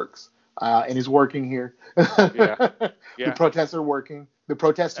violence works. And is working here. Yeah. The protests are working. The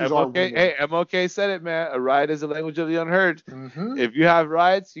protesters are winning. Hey, MLK said it, man. A riot is the language of the unheard. Mm-hmm. If you have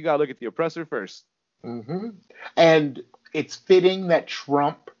riots, you gotta look at the oppressor first. hmm And it's fitting that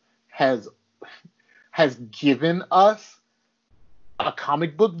Trump has given us a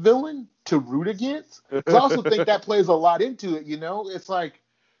comic book villain to root against. Because I also think that plays a lot into it. It's like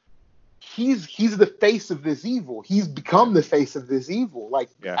he's the face of this evil. He's become the face of this evil, like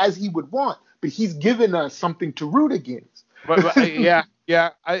Yeah. as he would want. But he's given us something to root against. Yeah.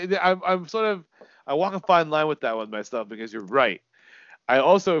 I'm sort of, I walk a fine line with that one myself, because you're right. I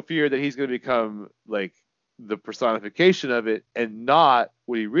also fear that he's going to become like the personification of it, and not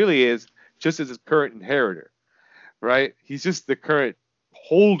what he really is, just as his current inheritor, right? He's just the current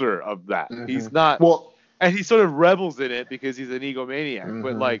holder of that. He's not, Well, and he sort of rebels in it because he's an egomaniac,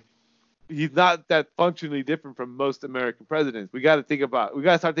 but like, he's not that functionally different from most American presidents. We got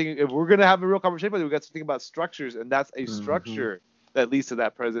to start thinking, if we're going to have a real conversation about it, we got to think about structures, and that's a structure that leads to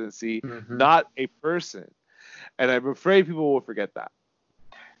that presidency, not a person. And I'm afraid people will forget that.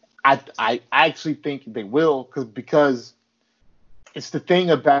 I actually think they will, because it's the thing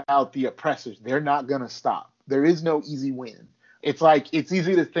about the oppressors. They're not going to stop. There is no easy win. It's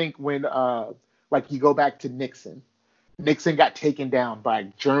easy to think when, like, you go back to Nixon. Nixon got taken down by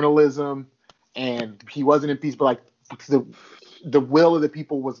journalism, and he wasn't impeached, but like the will of the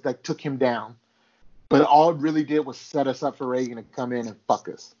people was like took him down. But all it really did was set us up for Reagan to come in and fuck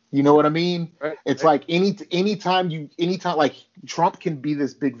us. You know what I mean? Right. It's like anytime like Trump can be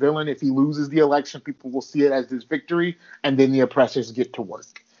this big villain. If he loses the election, people will see it as his victory, and then the oppressors get to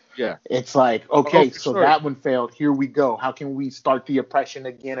work. Yeah. It's like, okay, so sure. that one failed. Here we go. How can we start the oppression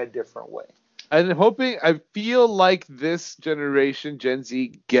again a different way? And I feel like this generation, Gen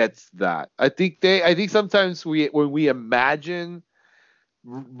Z, gets that. I think sometimes when we imagine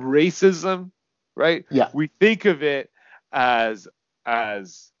racism, right? Yeah. We think of it as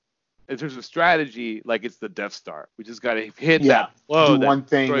in terms of strategy, like it's the Death Star. We just got to hit that blow. Do one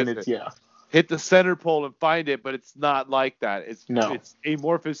thing and it's hit the center pole and find it, but it's not like that. It's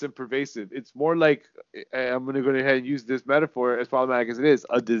amorphous and pervasive. It's more like, I'm going to go ahead and use this metaphor, as problematic as it is,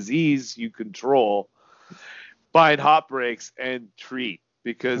 a disease you control, find hot breaks, and treat,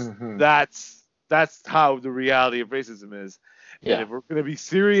 because that's how the reality of racism is. Yeah. And if we're going to be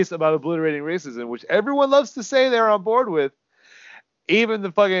serious about obliterating racism, which everyone loves to say they're on board with, even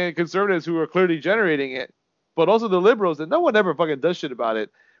the fucking conservatives who are clearly generating it, but also the liberals, and no one ever fucking does shit about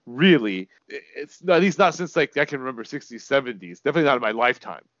it. Really, it's at least not since like I can remember 60s, 70s. Definitely not in my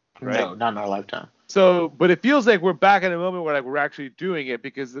lifetime. Right? No, not in our lifetime. So, but it feels like we're back in a moment where like we're actually doing it,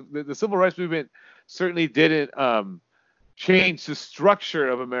 because the civil rights movement certainly didn't change the structure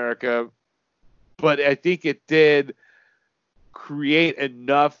of America, but I think it did create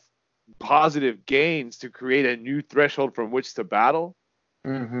enough positive gains to create a new threshold from which to battle.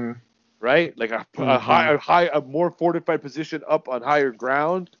 Right? Like a more fortified position up on higher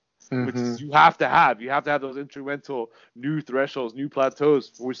ground, which is, you have to have those incremental new thresholds, new plateaus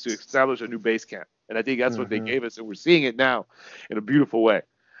for which to establish a new base camp. And I think that's what they gave us, and we're seeing it now in a beautiful way.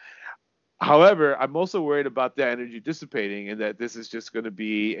 However, I'm also worried about that energy dissipating, and that this is just going to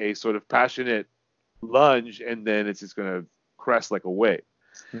be a sort of passionate lunge, and then it's just going to crest like a wave.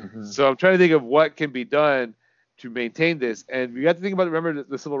 So I'm trying to think of what can be done to maintain this, and we have to think about, remember,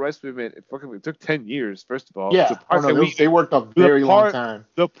 the civil rights movement, it took 10 years, first of all. Yeah, they worked a very long time.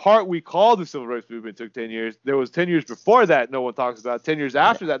 The part we call the civil rights movement took 10 years. There was 10 years before that no one talks about, 10 years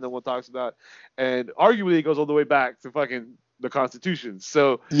after that no one talks about, and arguably it goes all the way back to fucking the Constitution.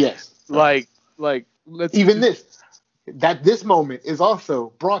 So, yes, like let's even this moment is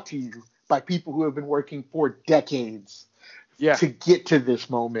also brought to you by people who have been working for decades. To get to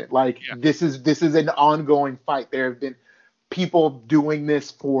this moment. This is an ongoing fight. There have been people doing this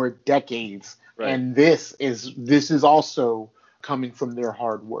for decades, and this is also coming from their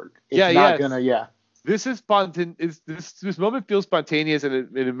hard work. It's not gonna. This is spontaneous. This moment feels spontaneous,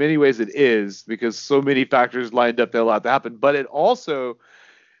 and in many ways it is, because so many factors lined up that allowed to happen. But it also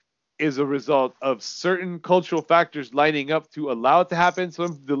is a result of certain cultural factors lining up to allow it to happen.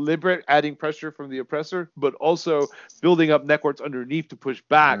 Some deliberate adding pressure from the oppressor, but also building up networks underneath to push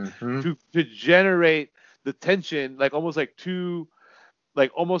back, to generate the tension, almost like two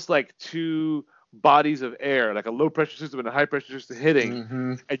bodies of air, like a low pressure system and a high pressure system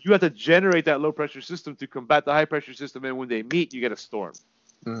hitting. And you have to generate that low pressure system to combat the high pressure system. And when they meet, you get a storm.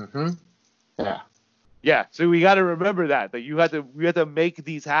 Yeah, so we got to remember that we have to make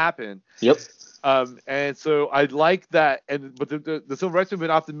these happen. Yep. And so I like that, but the civil rights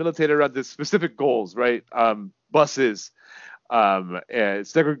movement often militated around the specific goals, right? Buses,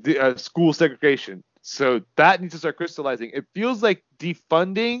 school segregation. So that needs to start crystallizing. It feels like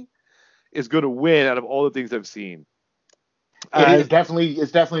defunding is going to win out of all the things I've seen. It's definitely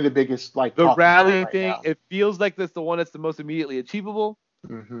the biggest like the talking rally point right thing. now. It feels like that's the one that's the most immediately achievable.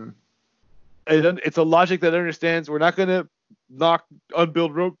 Mm-hmm. It's a logic that understands we're not going to knock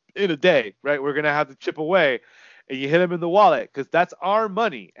unbilled rope in a day, right? We're going to have to chip away, and you hit them in the wallet because that's our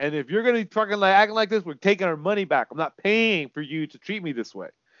money. And if you're going to be fucking like acting like this, we're taking our money back. I'm not paying for you to treat me this way.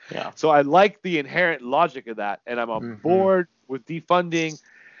 Yeah. So I like the inherent logic of that, and I'm on board with defunding.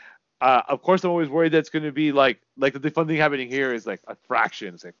 Of course, I'm always worried that it's going to be like the defunding happening here is like a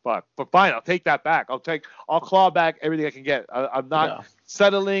fraction. It's like fuck, but fine, I'll take that back. I'll claw back everything I can get. I'm not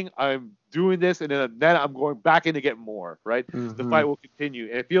settling. I'm doing this, and then I'm going back in to get more. Right, the fight will continue,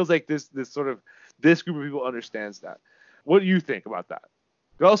 and it feels like this group of people understands that. What do you think about that?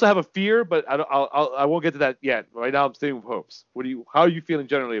 I also have a fear, but I won't get to that yet. Right now, I'm staying with hopes. How are you feeling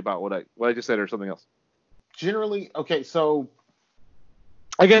generally about what I just said, or something else? Generally, okay, so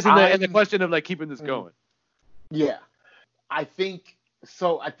I guess in the question of like keeping this going. Yeah, I think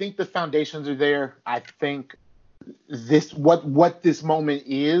so. I think the foundations are there. I think what this moment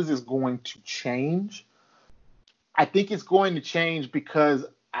is going to change. I think it's going to change because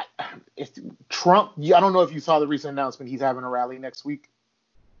Trump. I don't know if you saw the recent announcement. He's having a rally next week.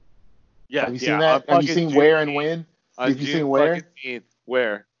 Yeah, have you seen that? Have you seen where and when? Have you seen where?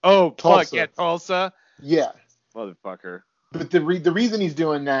 Where? Oh, Tulsa. Yeah, Tulsa. Yeah. Motherfucker. But the reason he's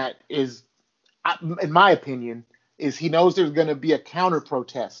doing that is, in my opinion, is he knows there's going to be a counter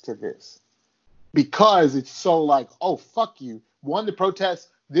protest to this because it's so like, oh, fuck you. One, the protest,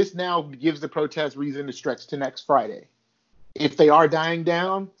 this now gives the protest reason to stretch to next Friday. If they are dying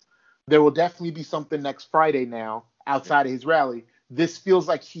down, there will definitely be something next Friday now outside of his rally. This feels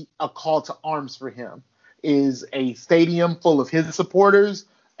like a call to arms for him, is a stadium full of his supporters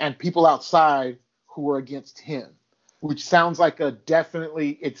and people outside who are against him, which sounds like the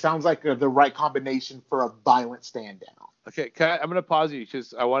right combination for a violent stand down. Okay, I'm going to pause you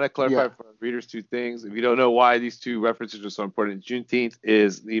because I want to clarify for readers two things. If you don't know why these two references are so important, Juneteenth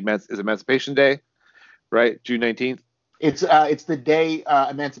is Emancipation Day, right? June 19th. It's the day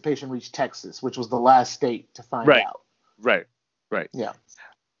emancipation reached Texas, which was the last state to find out. Right. Yeah.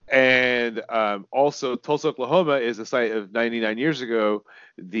 And also, Tulsa, Oklahoma is the site of 99 years ago,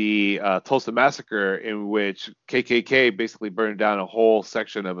 the Tulsa Massacre, in which KKK basically burned down a whole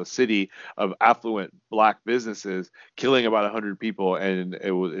section of a city of affluent black businesses, killing about 100 people, and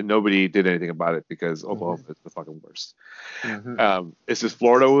nobody did anything about it because Oklahoma is the fucking worst. It's just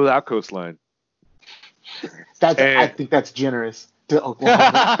Florida without coastline. I think that's generous to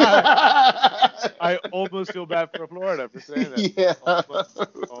Oklahoma. I almost feel bad for Florida for saying that. Yeah.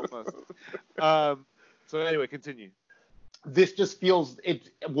 Almost. So anyway, continue. This just feels it's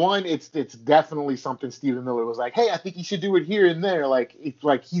definitely something Stephen Miller was like, hey, I think you should do it here and there. Like it's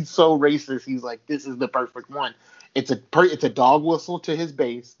like he's so racist. He's like, this is the perfect one. It's a dog whistle to his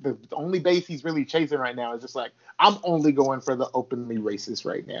base. The only base he's really chasing right now is just like, I'm only going for the openly racist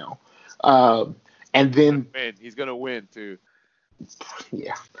right now. And then he's gonna win too.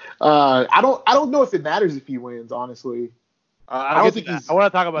 Yeah. I don't know if it matters if he wins, honestly. I want to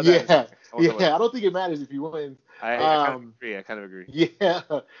talk about that. I don't think it matters if he wins. I kind of agree. Yeah.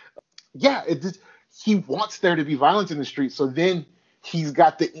 He wants there to be violence in the streets. So then he's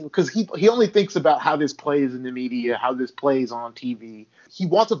got because he only thinks about how this plays in the media, how this plays on TV. He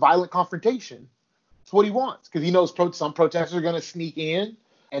wants a violent confrontation. That's what he wants because he knows some protesters are going to sneak in.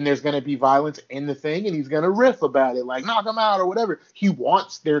 And there's going to be violence in the thing, and he's going to riff about it, like knock him out or whatever. He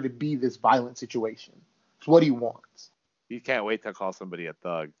wants there to be this violent situation. It's what he wants. He can't wait to call somebody a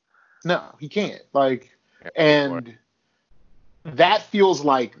thug. No, he can't. And that feels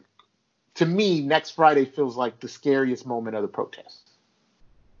like, to me, next Friday feels like the scariest moment of the protest.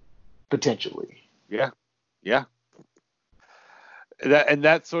 Potentially. Yeah. And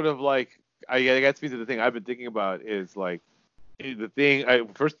that's sort of like, I guess the thing I've been thinking about is like, the thing I'm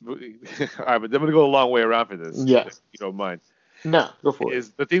going to go a long way around for this. Yeah. If you don't mind. No, go for it.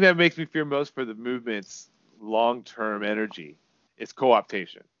 Is the thing that makes me fear most for the movement's long-term energy is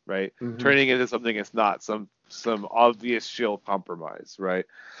co-optation, right? Turning it into something it's not, some obvious shill compromise, right?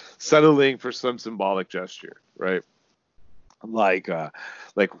 Settling for some symbolic gesture, right? Like a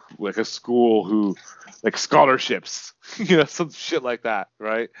school who, like scholarships, some shit like that,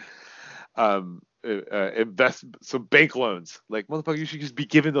 right? Invest some bank loans. Like, motherfucker, you should just be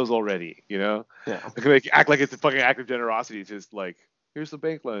given those already, Yeah. Like, act like it's a fucking act of generosity. It's just like, here's the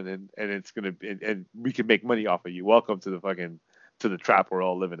bank loan, and it's gonna be, and we can make money off of you. Welcome to the trap we're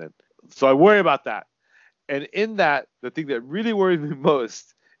all living in. So I worry about that. And in that, the thing that really worries me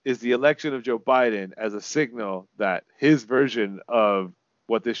most is the election of Joe Biden as a signal that his version of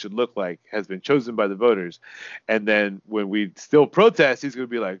what this should look like has been chosen by the voters. And then when we still protest, he's going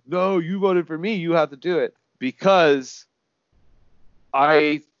to be like, no, you voted for me. You have to do it. Because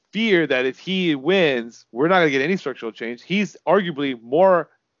I fear that if he wins, we're not going to get any structural change. He's arguably more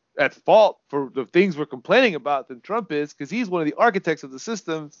at fault for the things we're complaining about than Trump is, because he's one of the architects of the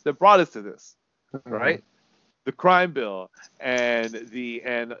system that brought us to this, right? The crime bill and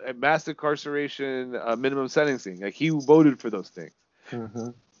mass incarceration, minimum sentencing. Like, he voted for those things.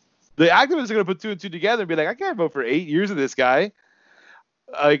 The activists are going to put 2 and 2 together and be like, I can't vote for 8 years of this guy.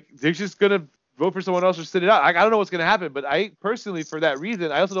 Like, they're just going to vote for someone else or sit it out. I don't know what's going to happen, but I personally, for that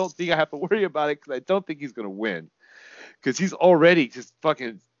reason, I also don't think I have to worry about it, because I don't think he's going to win, because he's already just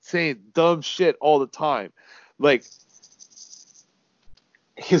fucking saying dumb shit all the time. Like,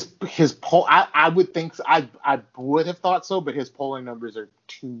 his poll, I would think so. I would have thought so, but his polling numbers are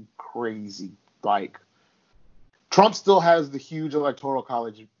too crazy. Like, Trump still has the huge electoral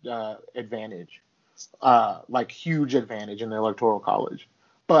college advantage, like huge advantage in the electoral college,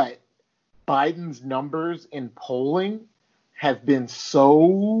 but Biden's numbers in polling have been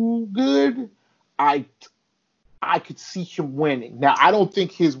so good. I could see him winning. Now, I don't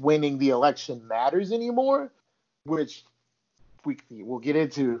think his winning the election matters anymore, which we'll get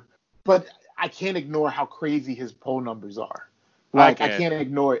into, but I can't ignore how crazy his poll numbers are. Like, I can't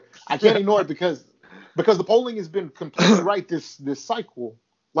ignore it. I can't ignore it because the polling has been completely right this cycle.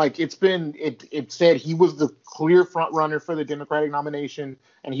 Like, it said he was the clear front runner for the Democratic nomination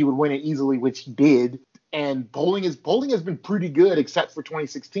and he would win it easily, which he did. And polling has been pretty good except for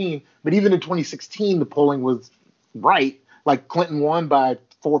 2016. But even in 2016, the polling was right. Like, Clinton won by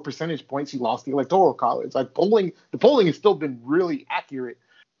 4 percentage points. He lost the electoral college. Like, the polling has still been really accurate.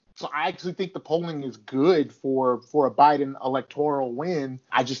 So I actually think the polling is good for a Biden electoral win.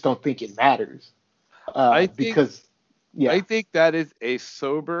 I just don't think it matters. I think that is a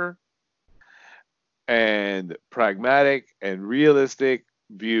sober and pragmatic and realistic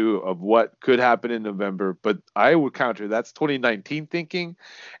view of what could happen in November. But I would counter, that's 2019 thinking.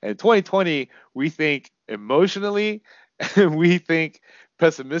 And 2020, we think emotionally and we think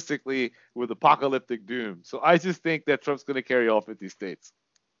pessimistically with apocalyptic doom. So I just think that Trump's going to carry all 50 states.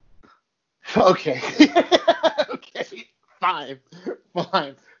 Okay. Okay. Fine.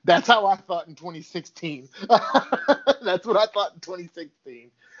 That's how I thought in 2016. That's what I thought in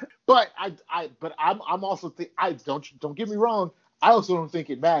 2016. But I'm also don't get me wrong. I also don't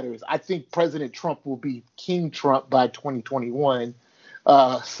think it matters. I think President Trump will be King Trump by 2021.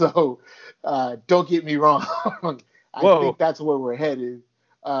 So don't get me wrong. I think that's where we're headed.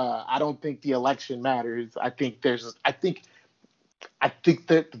 I don't think the election matters. I think that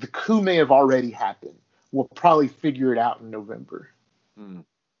the coup may have already happened. We'll probably figure it out in November.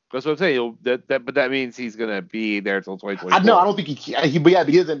 That's what I'm saying. But that means he's gonna be there until 2024. No, I don't think he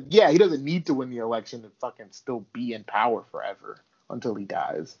doesn't. Yeah, he doesn't need to win the election to fucking still be in power forever until he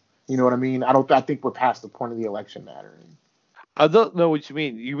dies. You know what I mean? I think we're past the point of the election mattering. I don't know what you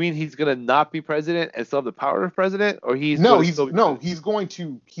mean. You mean he's gonna not be president and still have the power of president, or he's going to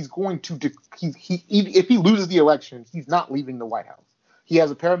if he loses the election, he's not leaving the White House. He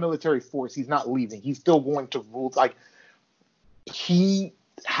has a paramilitary force. He's not leaving. He's still going to rule. Like, he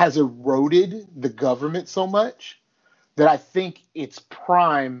has eroded the government so much that I think it's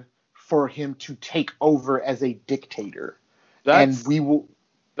prime for him to take over as a dictator. That's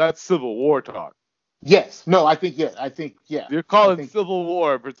Civil War talk. Yes. No, I think. You're calling Civil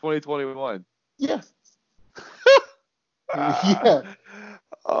War for 2021. Yeah. Yeah.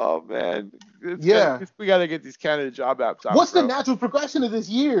 Oh, man. We got to get these candidate job apps out. What's the natural progression of this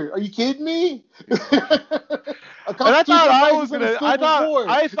year? Are you kidding me? And I thought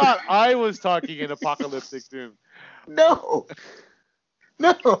I was talking in apocalyptic doom. No.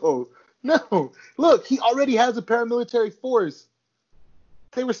 Look, he already has a paramilitary force.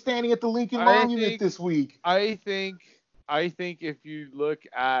 They were standing at the Lincoln Monument this week. I think if you look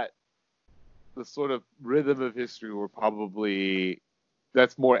at the sort of rhythm of history, we're probably,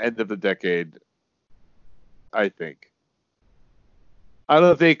 that's more end of the decade. I think. I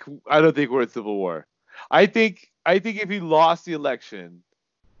don't think we're in Civil War. I think if he lost the election,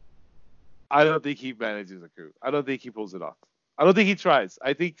 I don't think he manages a coup. I don't think he pulls it off. I don't think he tries.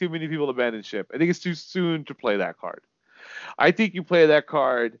 I think too many people abandon ship. I think it's too soon to play that card. I think you play that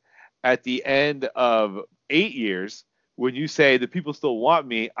card at the end of 8 years when you say the people still want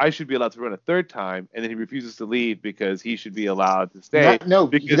me, I should be allowed to run a third time, and then he refuses to leave because he should be allowed to stay. He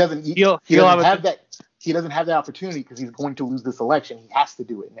doesn't. He doesn't have that. He doesn't have that opportunity because he's going to lose this election. He has to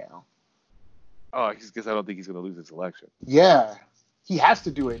do it now. Oh, because I don't think he's going to lose this election. Yeah, he has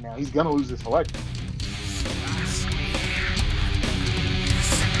to do it now. He's going to lose this election.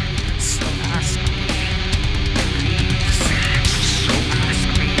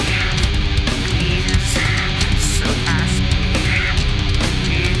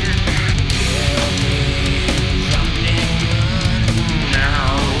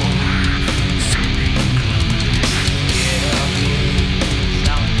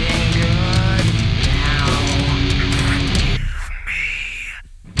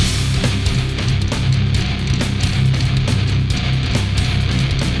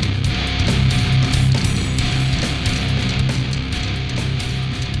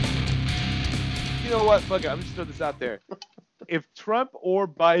 what? Fuck it. I'm just throwing this out there. If Trump or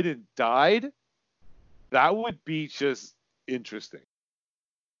Biden died, that would be just interesting.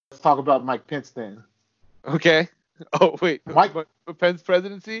 Let's talk about Mike Pence then. Okay. Oh wait, Mike- Pence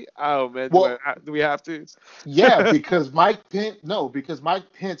presidency? Oh man, Well- do we have to? Yeah, because Mike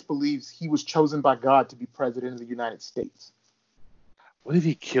Pence believes he was chosen by God to be president of the United States. What if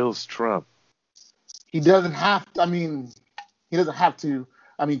he kills Trump? He doesn't have to. He doesn't have to.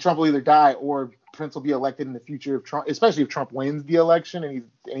 Trump will either die or Pence will be elected in the future if Trump, especially if Trump wins the election and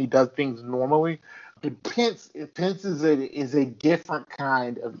he does things normally. But Pence is a different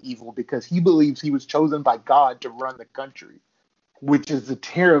kind of evil because he believes he was chosen by God to run the country, which is a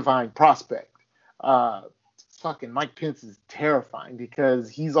terrifying prospect. Fucking Mike Pence is terrifying because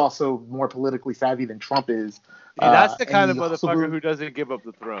he's also more politically savvy than Trump is. That's the kind of and he also motherfucker who doesn't give up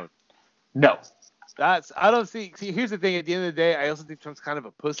the throne. No. I don't see. Here's the thing. At the end of the day, I also think Trump's kind of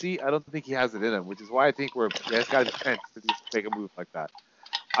a pussy. I don't think he has it in him, which is why I think it's got to be Pence to take a move like that.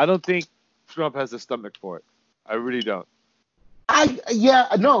 I don't think Trump has the stomach for it. I really don't.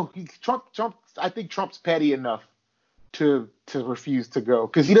 Trump. I think Trump's petty enough to refuse to go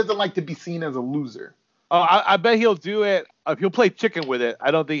because he doesn't like to be seen as a loser. Oh, I bet he'll do it. He'll play chicken with it.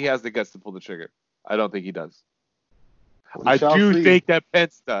 I don't think he has the guts to pull the trigger. I don't think he does. I do think that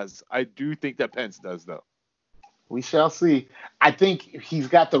Pence does. Though. We shall see. I think he's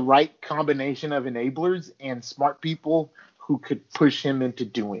got the right combination of enablers and smart people who could push him into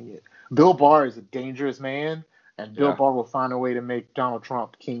doing it. Bill Barr is a dangerous man, and Bill Barr will find a way to make Donald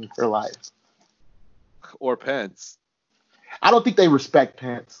Trump king for life. Or Pence. I don't think they respect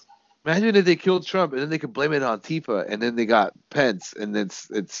Pence. Imagine if they killed Trump and then they could blame it on Antifa, and then they got Pence, and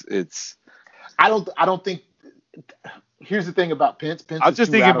it's. I don't think. Here's the thing about Pence. Pence I'm is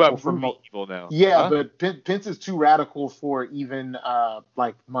just too thinking radical about movie evil now. Yeah, huh? but Pence is too radical for even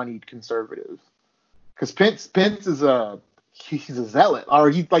like moneyed conservatives. Because Pence is he's a zealot,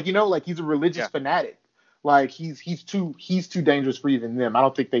 or he's he's a religious fanatic. Like he's too dangerous for even them. I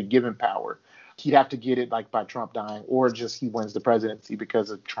don't think they give him power. He'd have to get it like by Trump dying, or just he wins the presidency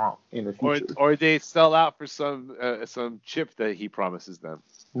because of Trump in the future. Or they sell out for some chip that he promises them.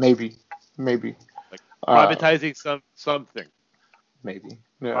 Maybe. Like privatizing something. Maybe.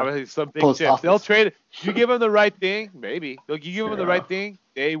 Yeah. Privatizing some big Post chip. office. They'll trade it. You give them the right thing, maybe. You give them the right thing,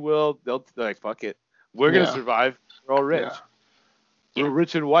 they'll like fuck it. We're gonna survive. We're all rich. Yeah. We're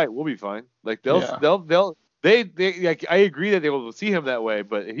rich and white. We'll be fine. Like they like I agree that they will see him that way,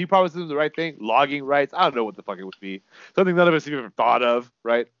 but if he promises them the right thing, logging rights, I don't know what the fuck it would be. Something none of us have ever thought of,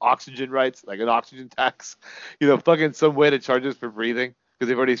 right? Oxygen rights, like an oxygen tax. Fucking some way to charge us for breathing, because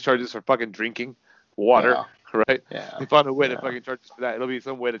they've already charged us for fucking drinking water, right? Yeah. They found a way to fucking charge us for that. It'll be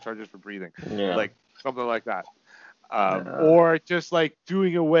some way to charge us for breathing. Yeah. Like something like that. Or just like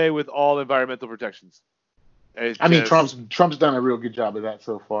doing away with all environmental protections. Trump's done a real good job of that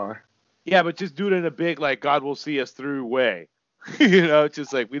so far. Yeah, but just do it in a big, like, God will see us through way. It's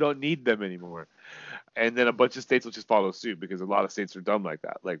just like we don't need them anymore. And then a bunch of states will just follow suit because a lot of states are dumb like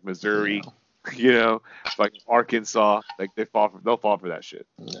that. Like Missouri, like Arkansas, like they'll fall for that shit.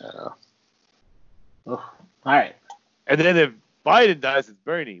 Yeah. Oh, all right. And then if Biden dies, it's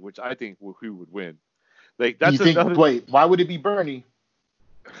Bernie, which I think who would win. Like that's Wait, why would it be Bernie?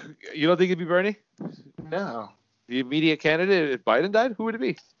 You don't think it'd be Bernie? No. The immediate candidate, if Biden died, who would it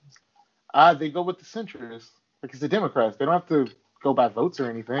be? They go with the centrists because the Democrats. They don't have to go by votes or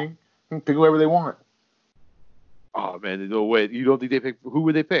anything. They can pick whoever they want. Oh man, no way. You don't think they pick? Who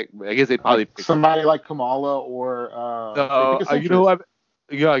would they pick? I guess they'd probably pick somebody like Kamala or. You know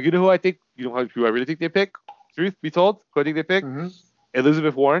who I think? You know who I really think they pick? Truth be told, who I think they pick? Mm-hmm.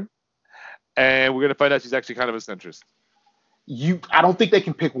 Elizabeth Warren, and we're gonna find out she's actually kind of a centrist. I don't think they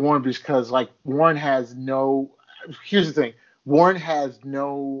can pick Warren because Warren has no. Here's the thing. Warren has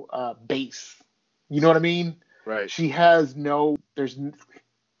no base. You know what I mean? Right. She has no.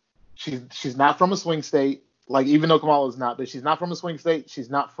 She's not from a swing state. Like even though Kamala's not, but she's not from a swing state. She's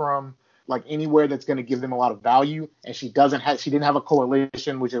not from like anywhere that's going to give them a lot of value, and she didn't have a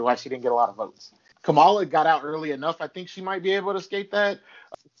coalition, which is why she didn't get a lot of votes. Kamala got out early enough. I think she might be able to escape that.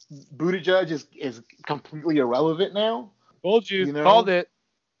 Buttigieg is completely irrelevant now. Told you called it.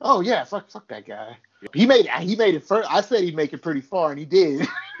 Oh yeah, fuck that guy. He made it first. I said he'd make it pretty far, and he did.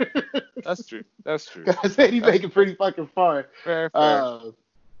 That's true. I said he'd make it pretty fucking far. Fair.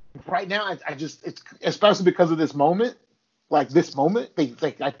 Right now, it's especially because of this moment. Like this moment,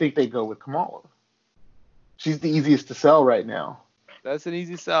 I think they go with Kamala. She's the easiest to sell right now. That's an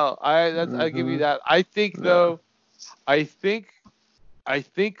easy sell. I give you that. I think though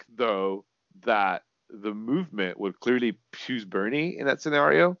that the movement would clearly choose Bernie in that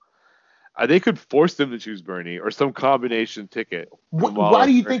scenario. They could force them to choose Bernie or some combination ticket. Why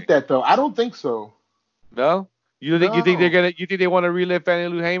do you think that though? I don't think so. No, you think they're No. gonna? You think they want to relive Fannie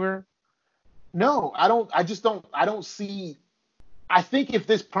Lou Hamer? No, I don't. I just don't. I don't see. I think if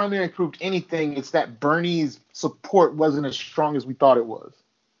this primary proved anything, it's that Bernie's support wasn't as strong as we thought it was.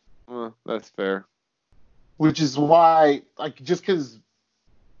 That's fair. Which is why, like, just because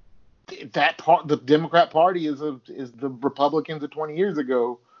that part, the Democrat Party is the Republicans of 20 years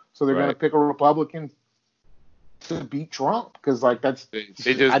ago, so they're going to pick a Republican to beat Trump because, like, that's they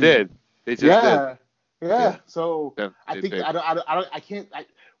just did. They just did. Yeah. So I think I can't.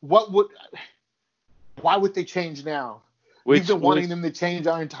 Why would they change now? We've been wanting them to change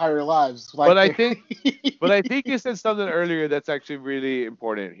our entire lives. Like, but I think you said something earlier that's actually really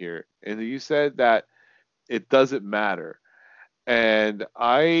important here, and you said that it doesn't matter. And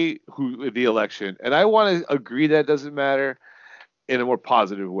the election, and I want to agree that it doesn't matter in a more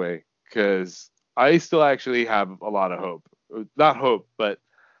positive way, because I still actually have a lot of hope. Not hope, but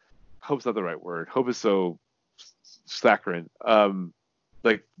hope's not the right word. Hope is so saccharine.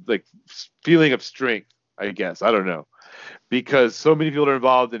 Like feeling of strength, I guess. I don't know. Because so many people are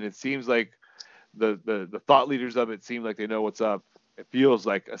involved, and it seems like the thought leaders of it seem like they know what's up. It feels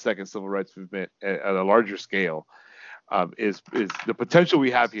like a second civil rights movement at a larger scale is the potential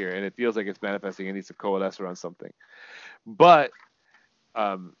we have here, and it feels like it's manifesting. It needs to coalesce around something. But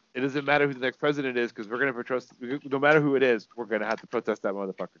it doesn't matter who the next president is, because we're going to protest. No matter who it is, we're going to have to protest that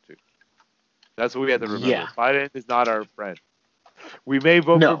motherfucker too. That's what we have to remember. Yeah. Biden is not our friend. We may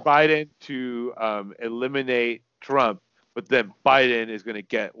vote for Biden to eliminate Trump, but then Biden is going to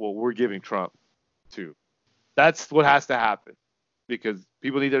get what we're giving Trump to. That's what has to happen, because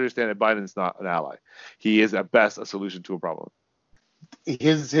people need to understand that Biden is not an ally. He is at best a solution to a problem.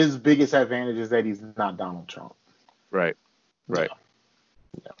 His biggest advantage is that he's not Donald Trump. Right. Yeah.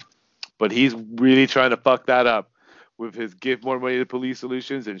 But he's really trying to fuck that up with his give more money to police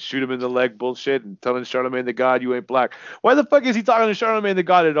solutions and shoot him in the leg bullshit and telling Charlamagne the God you ain't black. Why the fuck is he talking to Charlamagne the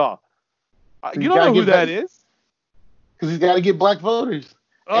God at all? You don't know who that is? Because he's got to get black voters.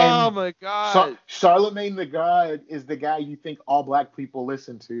 Oh, and my God. Charlamagne the God is the guy you think all black people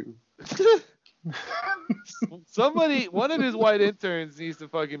listen to. One of his white interns needs to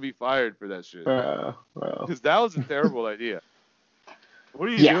fucking be fired for that shit. Because that was a terrible idea. What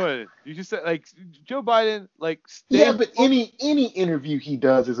are you doing? You just said, like, Joe Biden, like, but any interview he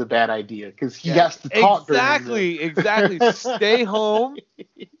does is a bad idea because he has to talk. Exactly. Stay home.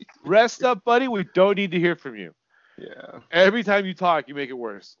 Rest up, buddy. We don't need to hear from you. Yeah. Every time you talk, you make it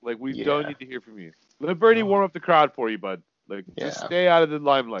worse. Like, we don't need to hear from you. Let Bernie warm up the crowd for you, bud. Like, just stay out of the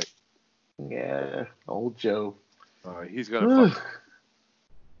limelight. Yeah, old Joe. He's gonna fuck.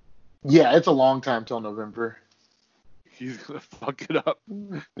 Yeah, it's a long time till November. He's gonna fuck it up.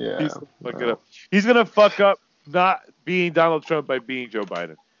 Yeah. He's gonna fuck it up. He's gonna fuck up not being Donald Trump by being Joe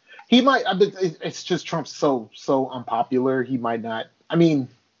Biden. He might. I mean, it's just Trump's so unpopular. He might not. I mean,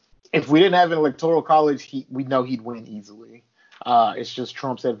 if we didn't have an electoral college, we know he'd win easily. It's just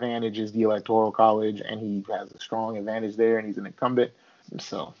Trump's advantage is the electoral college, and he has a strong advantage there, and he's an incumbent.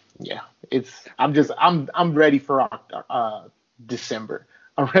 So yeah, I'm ready for December.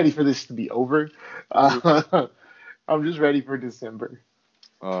 I'm ready for this to be over. I'm just ready for December.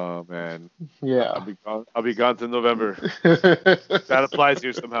 Oh man. Yeah. I'll be gone till November. That applies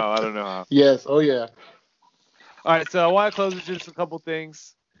here somehow. I don't know how. Yes. Oh yeah. All right. So I want to close with just a couple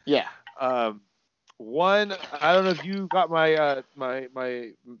things. Yeah. One, I don't know if you got my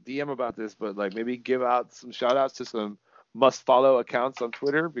my DM about this, but like maybe give out some shout outs to some must follow accounts on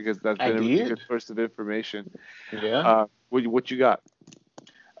Twitter, because that's been a really good source of information. Yeah. What you got?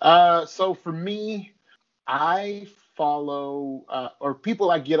 So for me, I follow or people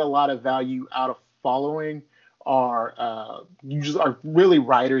I get a lot of value out of following are really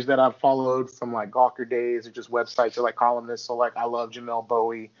writers that I've followed from like Gawker Days or just websites or like columnists. So like I love Jamel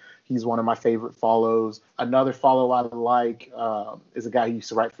Bowie. He's one of my favorite follows. Another follow I like is a guy who used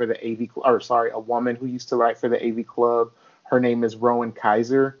to write for the AV a woman who used to write for the AV Club. Her name is Rowan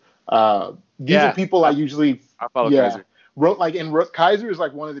Kaiser. These are people I follow Kaiser. Kaiser is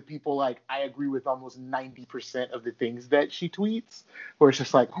like one of the people like I agree with almost 90% of the things that she tweets, where it's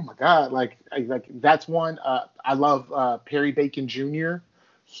just like, oh my God, like that's one. I love Perry Bacon Jr.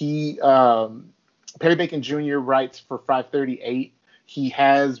 Perry Bacon Jr. writes for 538. He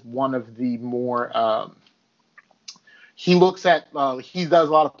has one of the more he looks at he does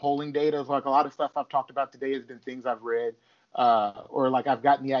a lot of polling data. Like a lot of stuff I've talked about today has been things I've read. Or like I've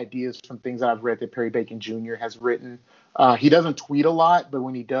gotten the ideas from things that I've read that Perry Bacon Jr. has written. He doesn't tweet a lot, but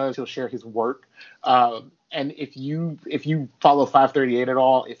when he does, he'll share his work. And if you follow 538 at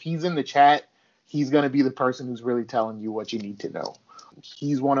all, if he's in the chat, he's gonna be the person who's really telling you what you need to know.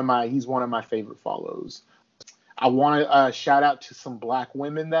 He's one of my favorite follows. I want to shout out to some Black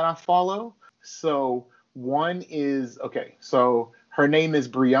women that I follow. So one is so her name is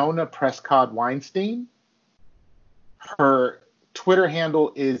Breonna Prescott Weinstein. Her Twitter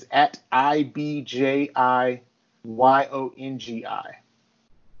handle is at IBJIYONGI.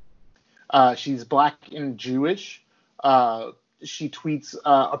 She's Black and Jewish. She tweets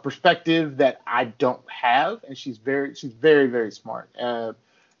a perspective that I don't have, and she's very, very smart.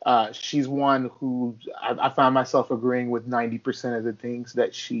 She's one who I find myself agreeing with 90% of the things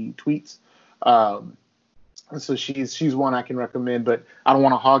that she tweets. So she's one I can recommend, but I don't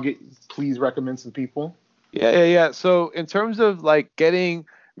want to hog it. Please recommend some people. Yeah. So in terms of like getting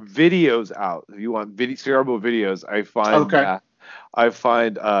videos out, if you want shareable videos, I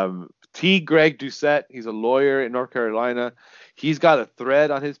find T. Greg Doucette. He's a lawyer in North Carolina. He's got a thread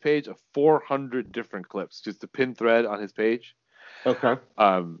on his page of 400 different clips, just a pin thread on his page. Okay.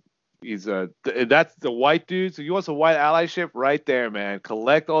 That's the white dude. So you want some white allyship right there, man.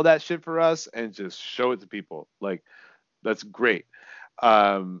 Collect all that shit for us and just show it to people. Like, that's great.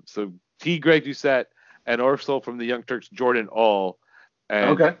 So T. Greg Doucette and also from the Young Turks, Jordan All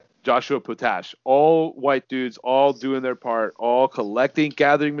and Joshua Potash, all white dudes, all doing their part, all collecting,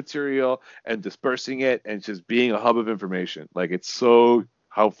 gathering material and dispersing it and just being a hub of information. Like, it's so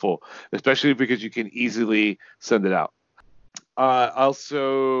helpful, especially because you can easily send it out.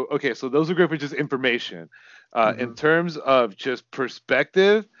 So those are great for just information. In terms of just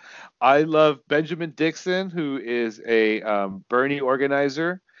perspective, I love Benjamin Dixon, who is a Bernie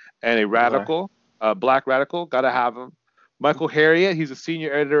organizer and a radical, Black radical. Gotta have him. Michael Harriot, he's a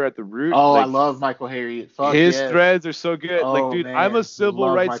senior editor at The Root. Oh, I love Michael Harriot. His threads are so good. Oh, like, dude, man. I'm a civil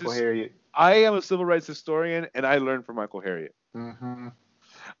rights. Michael Harriot. I am a civil rights historian, and I learned from Michael Harriot. Mm-hmm.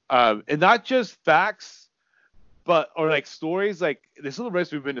 And not just facts, or like stories. Like, the civil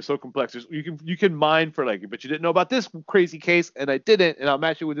rights movement is so complex. You can mine for like, but you didn't know about this crazy case, and I didn't, and I'll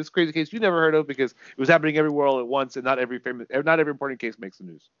match it with this crazy case you never heard of because it was happening everywhere all at once, and not every important case makes the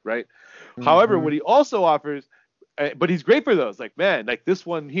news, right? Mm-hmm. However, what he also offers. But he's great for those. Like, man, like this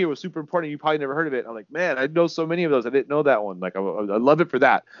one here was super important. You probably never heard of it. I'm like, man, I know so many of those. I didn't know that one. Like, I love it for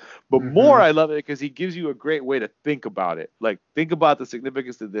that. But more, I love it because he gives you a great way to think about it. Like, think about the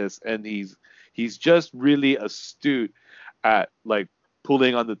significance of this. And he's just really astute at like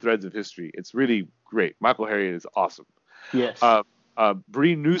pulling on the threads of history. It's really great. Michael Harriot is awesome. Yes.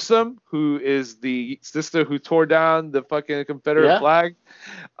 Bree Newsom, who is the sister who tore down the fucking Confederate flag,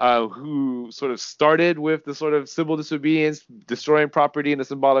 who sort of started with the sort of civil disobedience, destroying property in a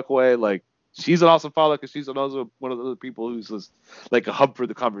symbolic way. Like, she's an awesome follow because she's also one of the other people who's just like a hub for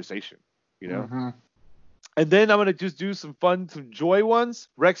the conversation, you know? Mm-hmm. And then I'm going to just do some joy ones.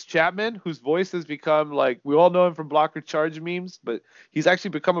 Rex Chapman, whose voice has become like, we all know him from Blocker Charge memes, but he's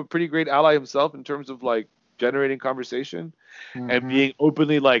actually become a pretty great ally himself in terms of like generating conversation and being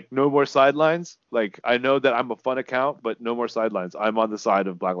openly like, no more sidelines. Like, I know that I'm a fun account, but no more sidelines. I'm on the side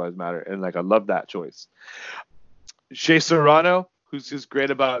of Black Lives Matter. And like, I love that choice. Shay Serrano, who's just great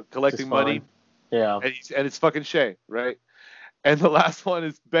about collecting money. Yeah. And it's fucking Shay, right? And the last one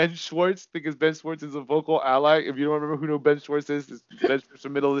is Ben Schwartz, because Ben Schwartz is a vocal ally. If you don't remember who Ben Schwartz is, Ben Schwartz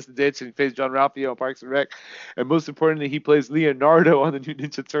from Middle of the Ditch, and he plays John Ralphio on Parks and Rec. And most importantly, he plays Leonardo on the new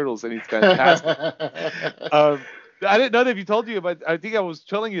Ninja Turtles, and he's fantastic. I didn't know that if you told you, but I think I was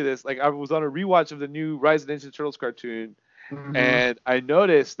telling you this. Like, I was on a rewatch of the new Rise of the Ninja Turtles cartoon, and I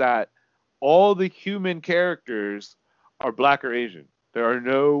noticed that all the human characters are Black or Asian. There are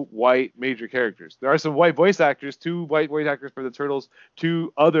no white major characters. There are some white voice actors, 2 white voice actors for the Turtles,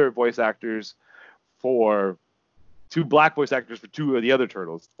 2 other voice actors for 2 black voice actors for 2 of the other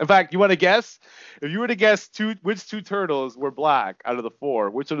Turtles. In fact, you want to guess? If you were to guess which 2 Turtles were black out of the 4,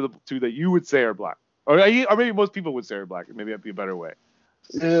 which are the 2 that you would say are black? Or maybe most people would say are black. Maybe that'd be a better way.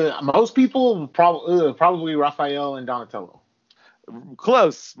 Most people probably Raphael and Donatello.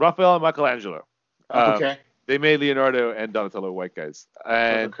 Close. Raphael and Michelangelo. Okay. They made Leonardo and Donatello white guys,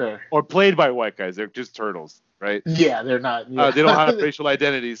 or played by white guys. They're just turtles, right? Yeah, they're not. Yeah. They don't have racial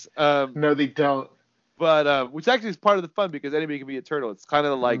identities. No, they don't. But which actually is part of the fun because anybody can be a turtle. It's kind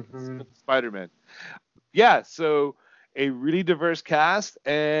of like Spider-Man. Yeah, so a really diverse cast,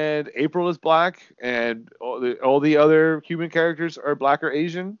 and April is black, and all the other human characters are black or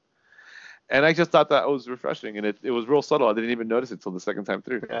Asian. And I just thought that was refreshing, and it was real subtle. I didn't even notice it till the second time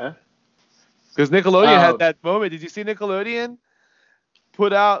through. Yeah. Because Nickelodeon had that moment. Did you see Nickelodeon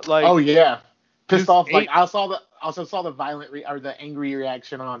put out like? Oh yeah, pissed off. Like I also saw the violent or the angry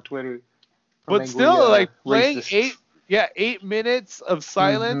reaction on Twitter. But still, like playing racists. 8 minutes of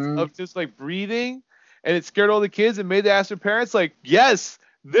silence Mhm. of just like breathing, and it scared all the kids and made them ask their parents, like, yes,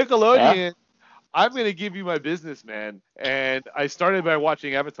 Nickelodeon, I'm gonna give you my business, man. And I started by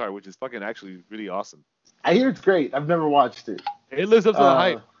watching Avatar, which is fucking actually really awesome. I hear it's great. I've never watched it. It lives up to the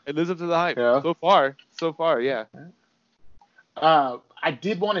hype. It lives up to the hype. Yeah. So far, yeah. I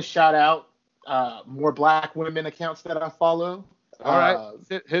did want to shout out more Black women accounts that I follow. All right,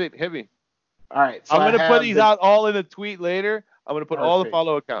 hit me. All right. So I'm gonna put these out all in a tweet later. I'm gonna put all the Perfect.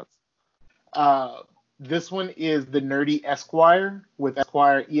 follow accounts. This one is the Nerdy Esquire with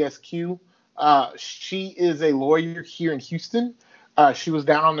Esquire ESQ. She is a lawyer here in Houston. She was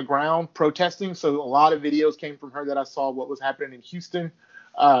down on the ground protesting, so a lot of videos came from her that I saw what was happening in Houston.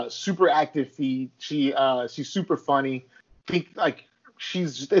 Super active feed. She's super funny.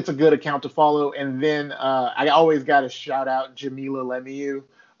 It's a good account to follow. And then I always got to shout out Jamila Lemieux.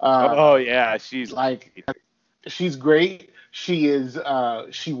 She's great. She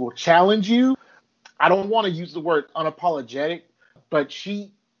will challenge you. I don't want to use the word unapologetic, but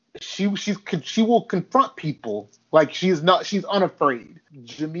she will confront people. Like she's unafraid.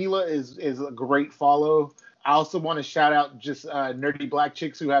 Jamila is a great follow. I also want to shout out just nerdy Black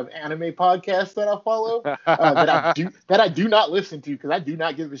chicks who have anime podcasts that I follow that I do not listen to because I do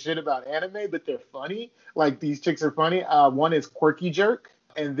not give a shit about anime, but they're funny. Like these chicks are funny. One is Quirky Jerk,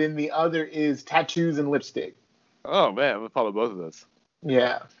 and then the other is Tattoos and Lipstick. Oh man, I'm gonna follow both of those.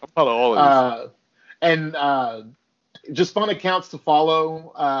 Yeah, I'll follow all of these. And just fun accounts to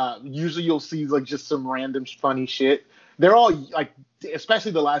follow. Usually you'll see like just some random funny shit. They're all like,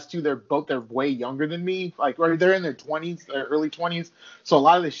 especially the last two, they're way younger than me. Like, or they're in their 20s, or early 20s. So a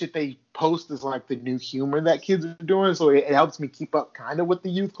lot of the shit they post is like the new humor that kids are doing. So it helps me keep up kind of with the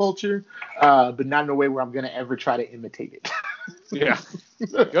youth culture, but not in a way where I'm gonna ever try to imitate it. Yeah.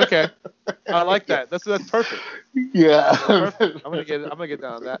 Okay. I like that. That's perfect. Yeah. Perfect. I'm gonna get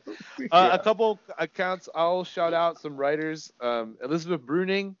down on that. A couple accounts I'll shout out. Some writers. Elizabeth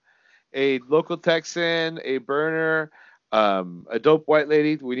Bruning, a local Texan, a burner, a dope white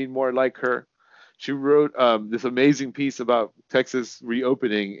lady. We need more like her. She wrote this amazing piece about Texas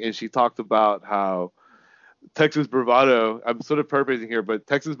reopening, and she talked about how Texas bravado, I'm sort of paraphrasing here, but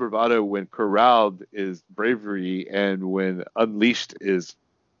Texas bravado when corralled is bravery and when unleashed is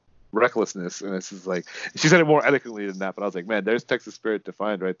recklessness. And this is like, she said it more eloquently than that, but I was like, man, there's Texas spirit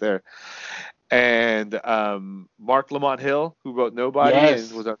defined right there. And Mark Lamont Hill, who wrote Nobody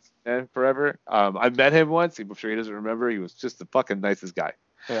and was on CNN forever. I met him once. I'm sure he doesn't remember. He was just the fucking nicest guy.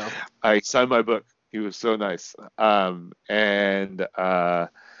 Yeah. I signed my book. He was so nice. And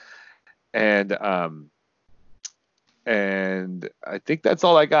I think that's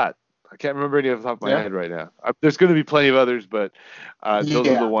all I got. I can't remember any off the top of my head right now. There's going to be plenty of others, but those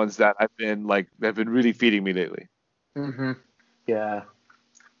are the ones that have been really feeding me lately. Mm-hmm. Yeah.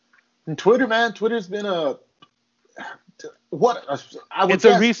 And Twitter, man. Twitter's been a resource.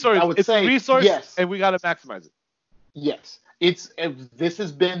 It's a resource, yes, and we got to maximize it. Yes, this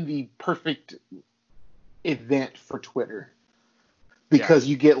has been the perfect event for Twitter because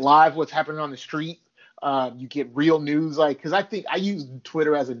you get live what's happening on the street. You get real news, because I think I use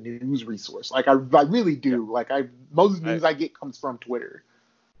Twitter as a news resource. Like I really do. Most news I get comes from Twitter.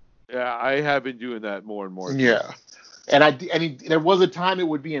 Yeah, I have been doing that more and more. Yeah, and there was a time it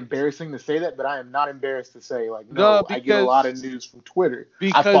would be embarrassing to say that, but I am not embarrassed to say I get a lot of news from Twitter.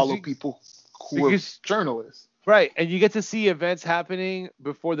 I follow people who are journalists. Right, and you get to see events happening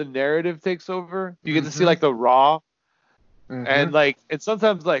before the narrative takes over. You get to see the raw. Mm-hmm. And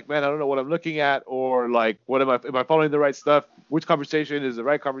sometimes man, I don't know what I'm looking at, or what am I following the right stuff? Which conversation is the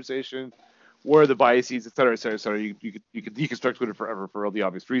right conversation? Where are the biases, et cetera, et cetera, et cetera. You could deconstruct Twitter forever for all the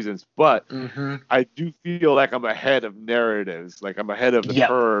obvious reasons, but I do feel like I'm ahead of narratives, I'm ahead of the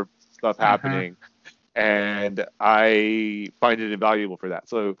curve stuff happening, and I find it invaluable for that.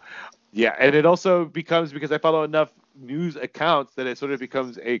 So yeah, and it also becomes, because I follow enough news accounts, that it sort of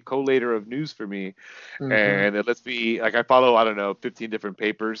becomes a collator of news for me, and it lets me I follow 15 different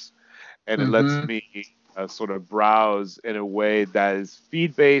papers, and it lets me sort of browse in a way that is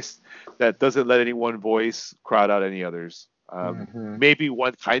feed based, that doesn't let any one voice crowd out any others. Maybe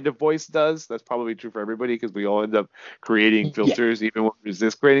one kind of voice does. That's probably true for everybody, because we all end up creating filters, even when we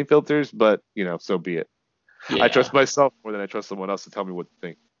resist creating filters, but so be it. I trust myself more than I trust someone else to tell me what to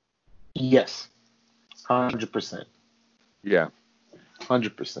think. Yes, 100%. Yeah,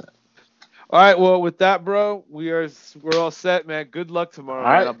 100%. All right. Well, with that, bro, we're all set, man. Good luck tomorrow.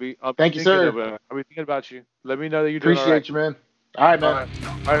 All right. I'll be Thank you, sir. I'll be thinking about you. Let me know that you're doing all right. Appreciate you, man. All right, man.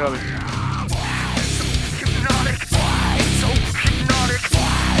 All right, homie.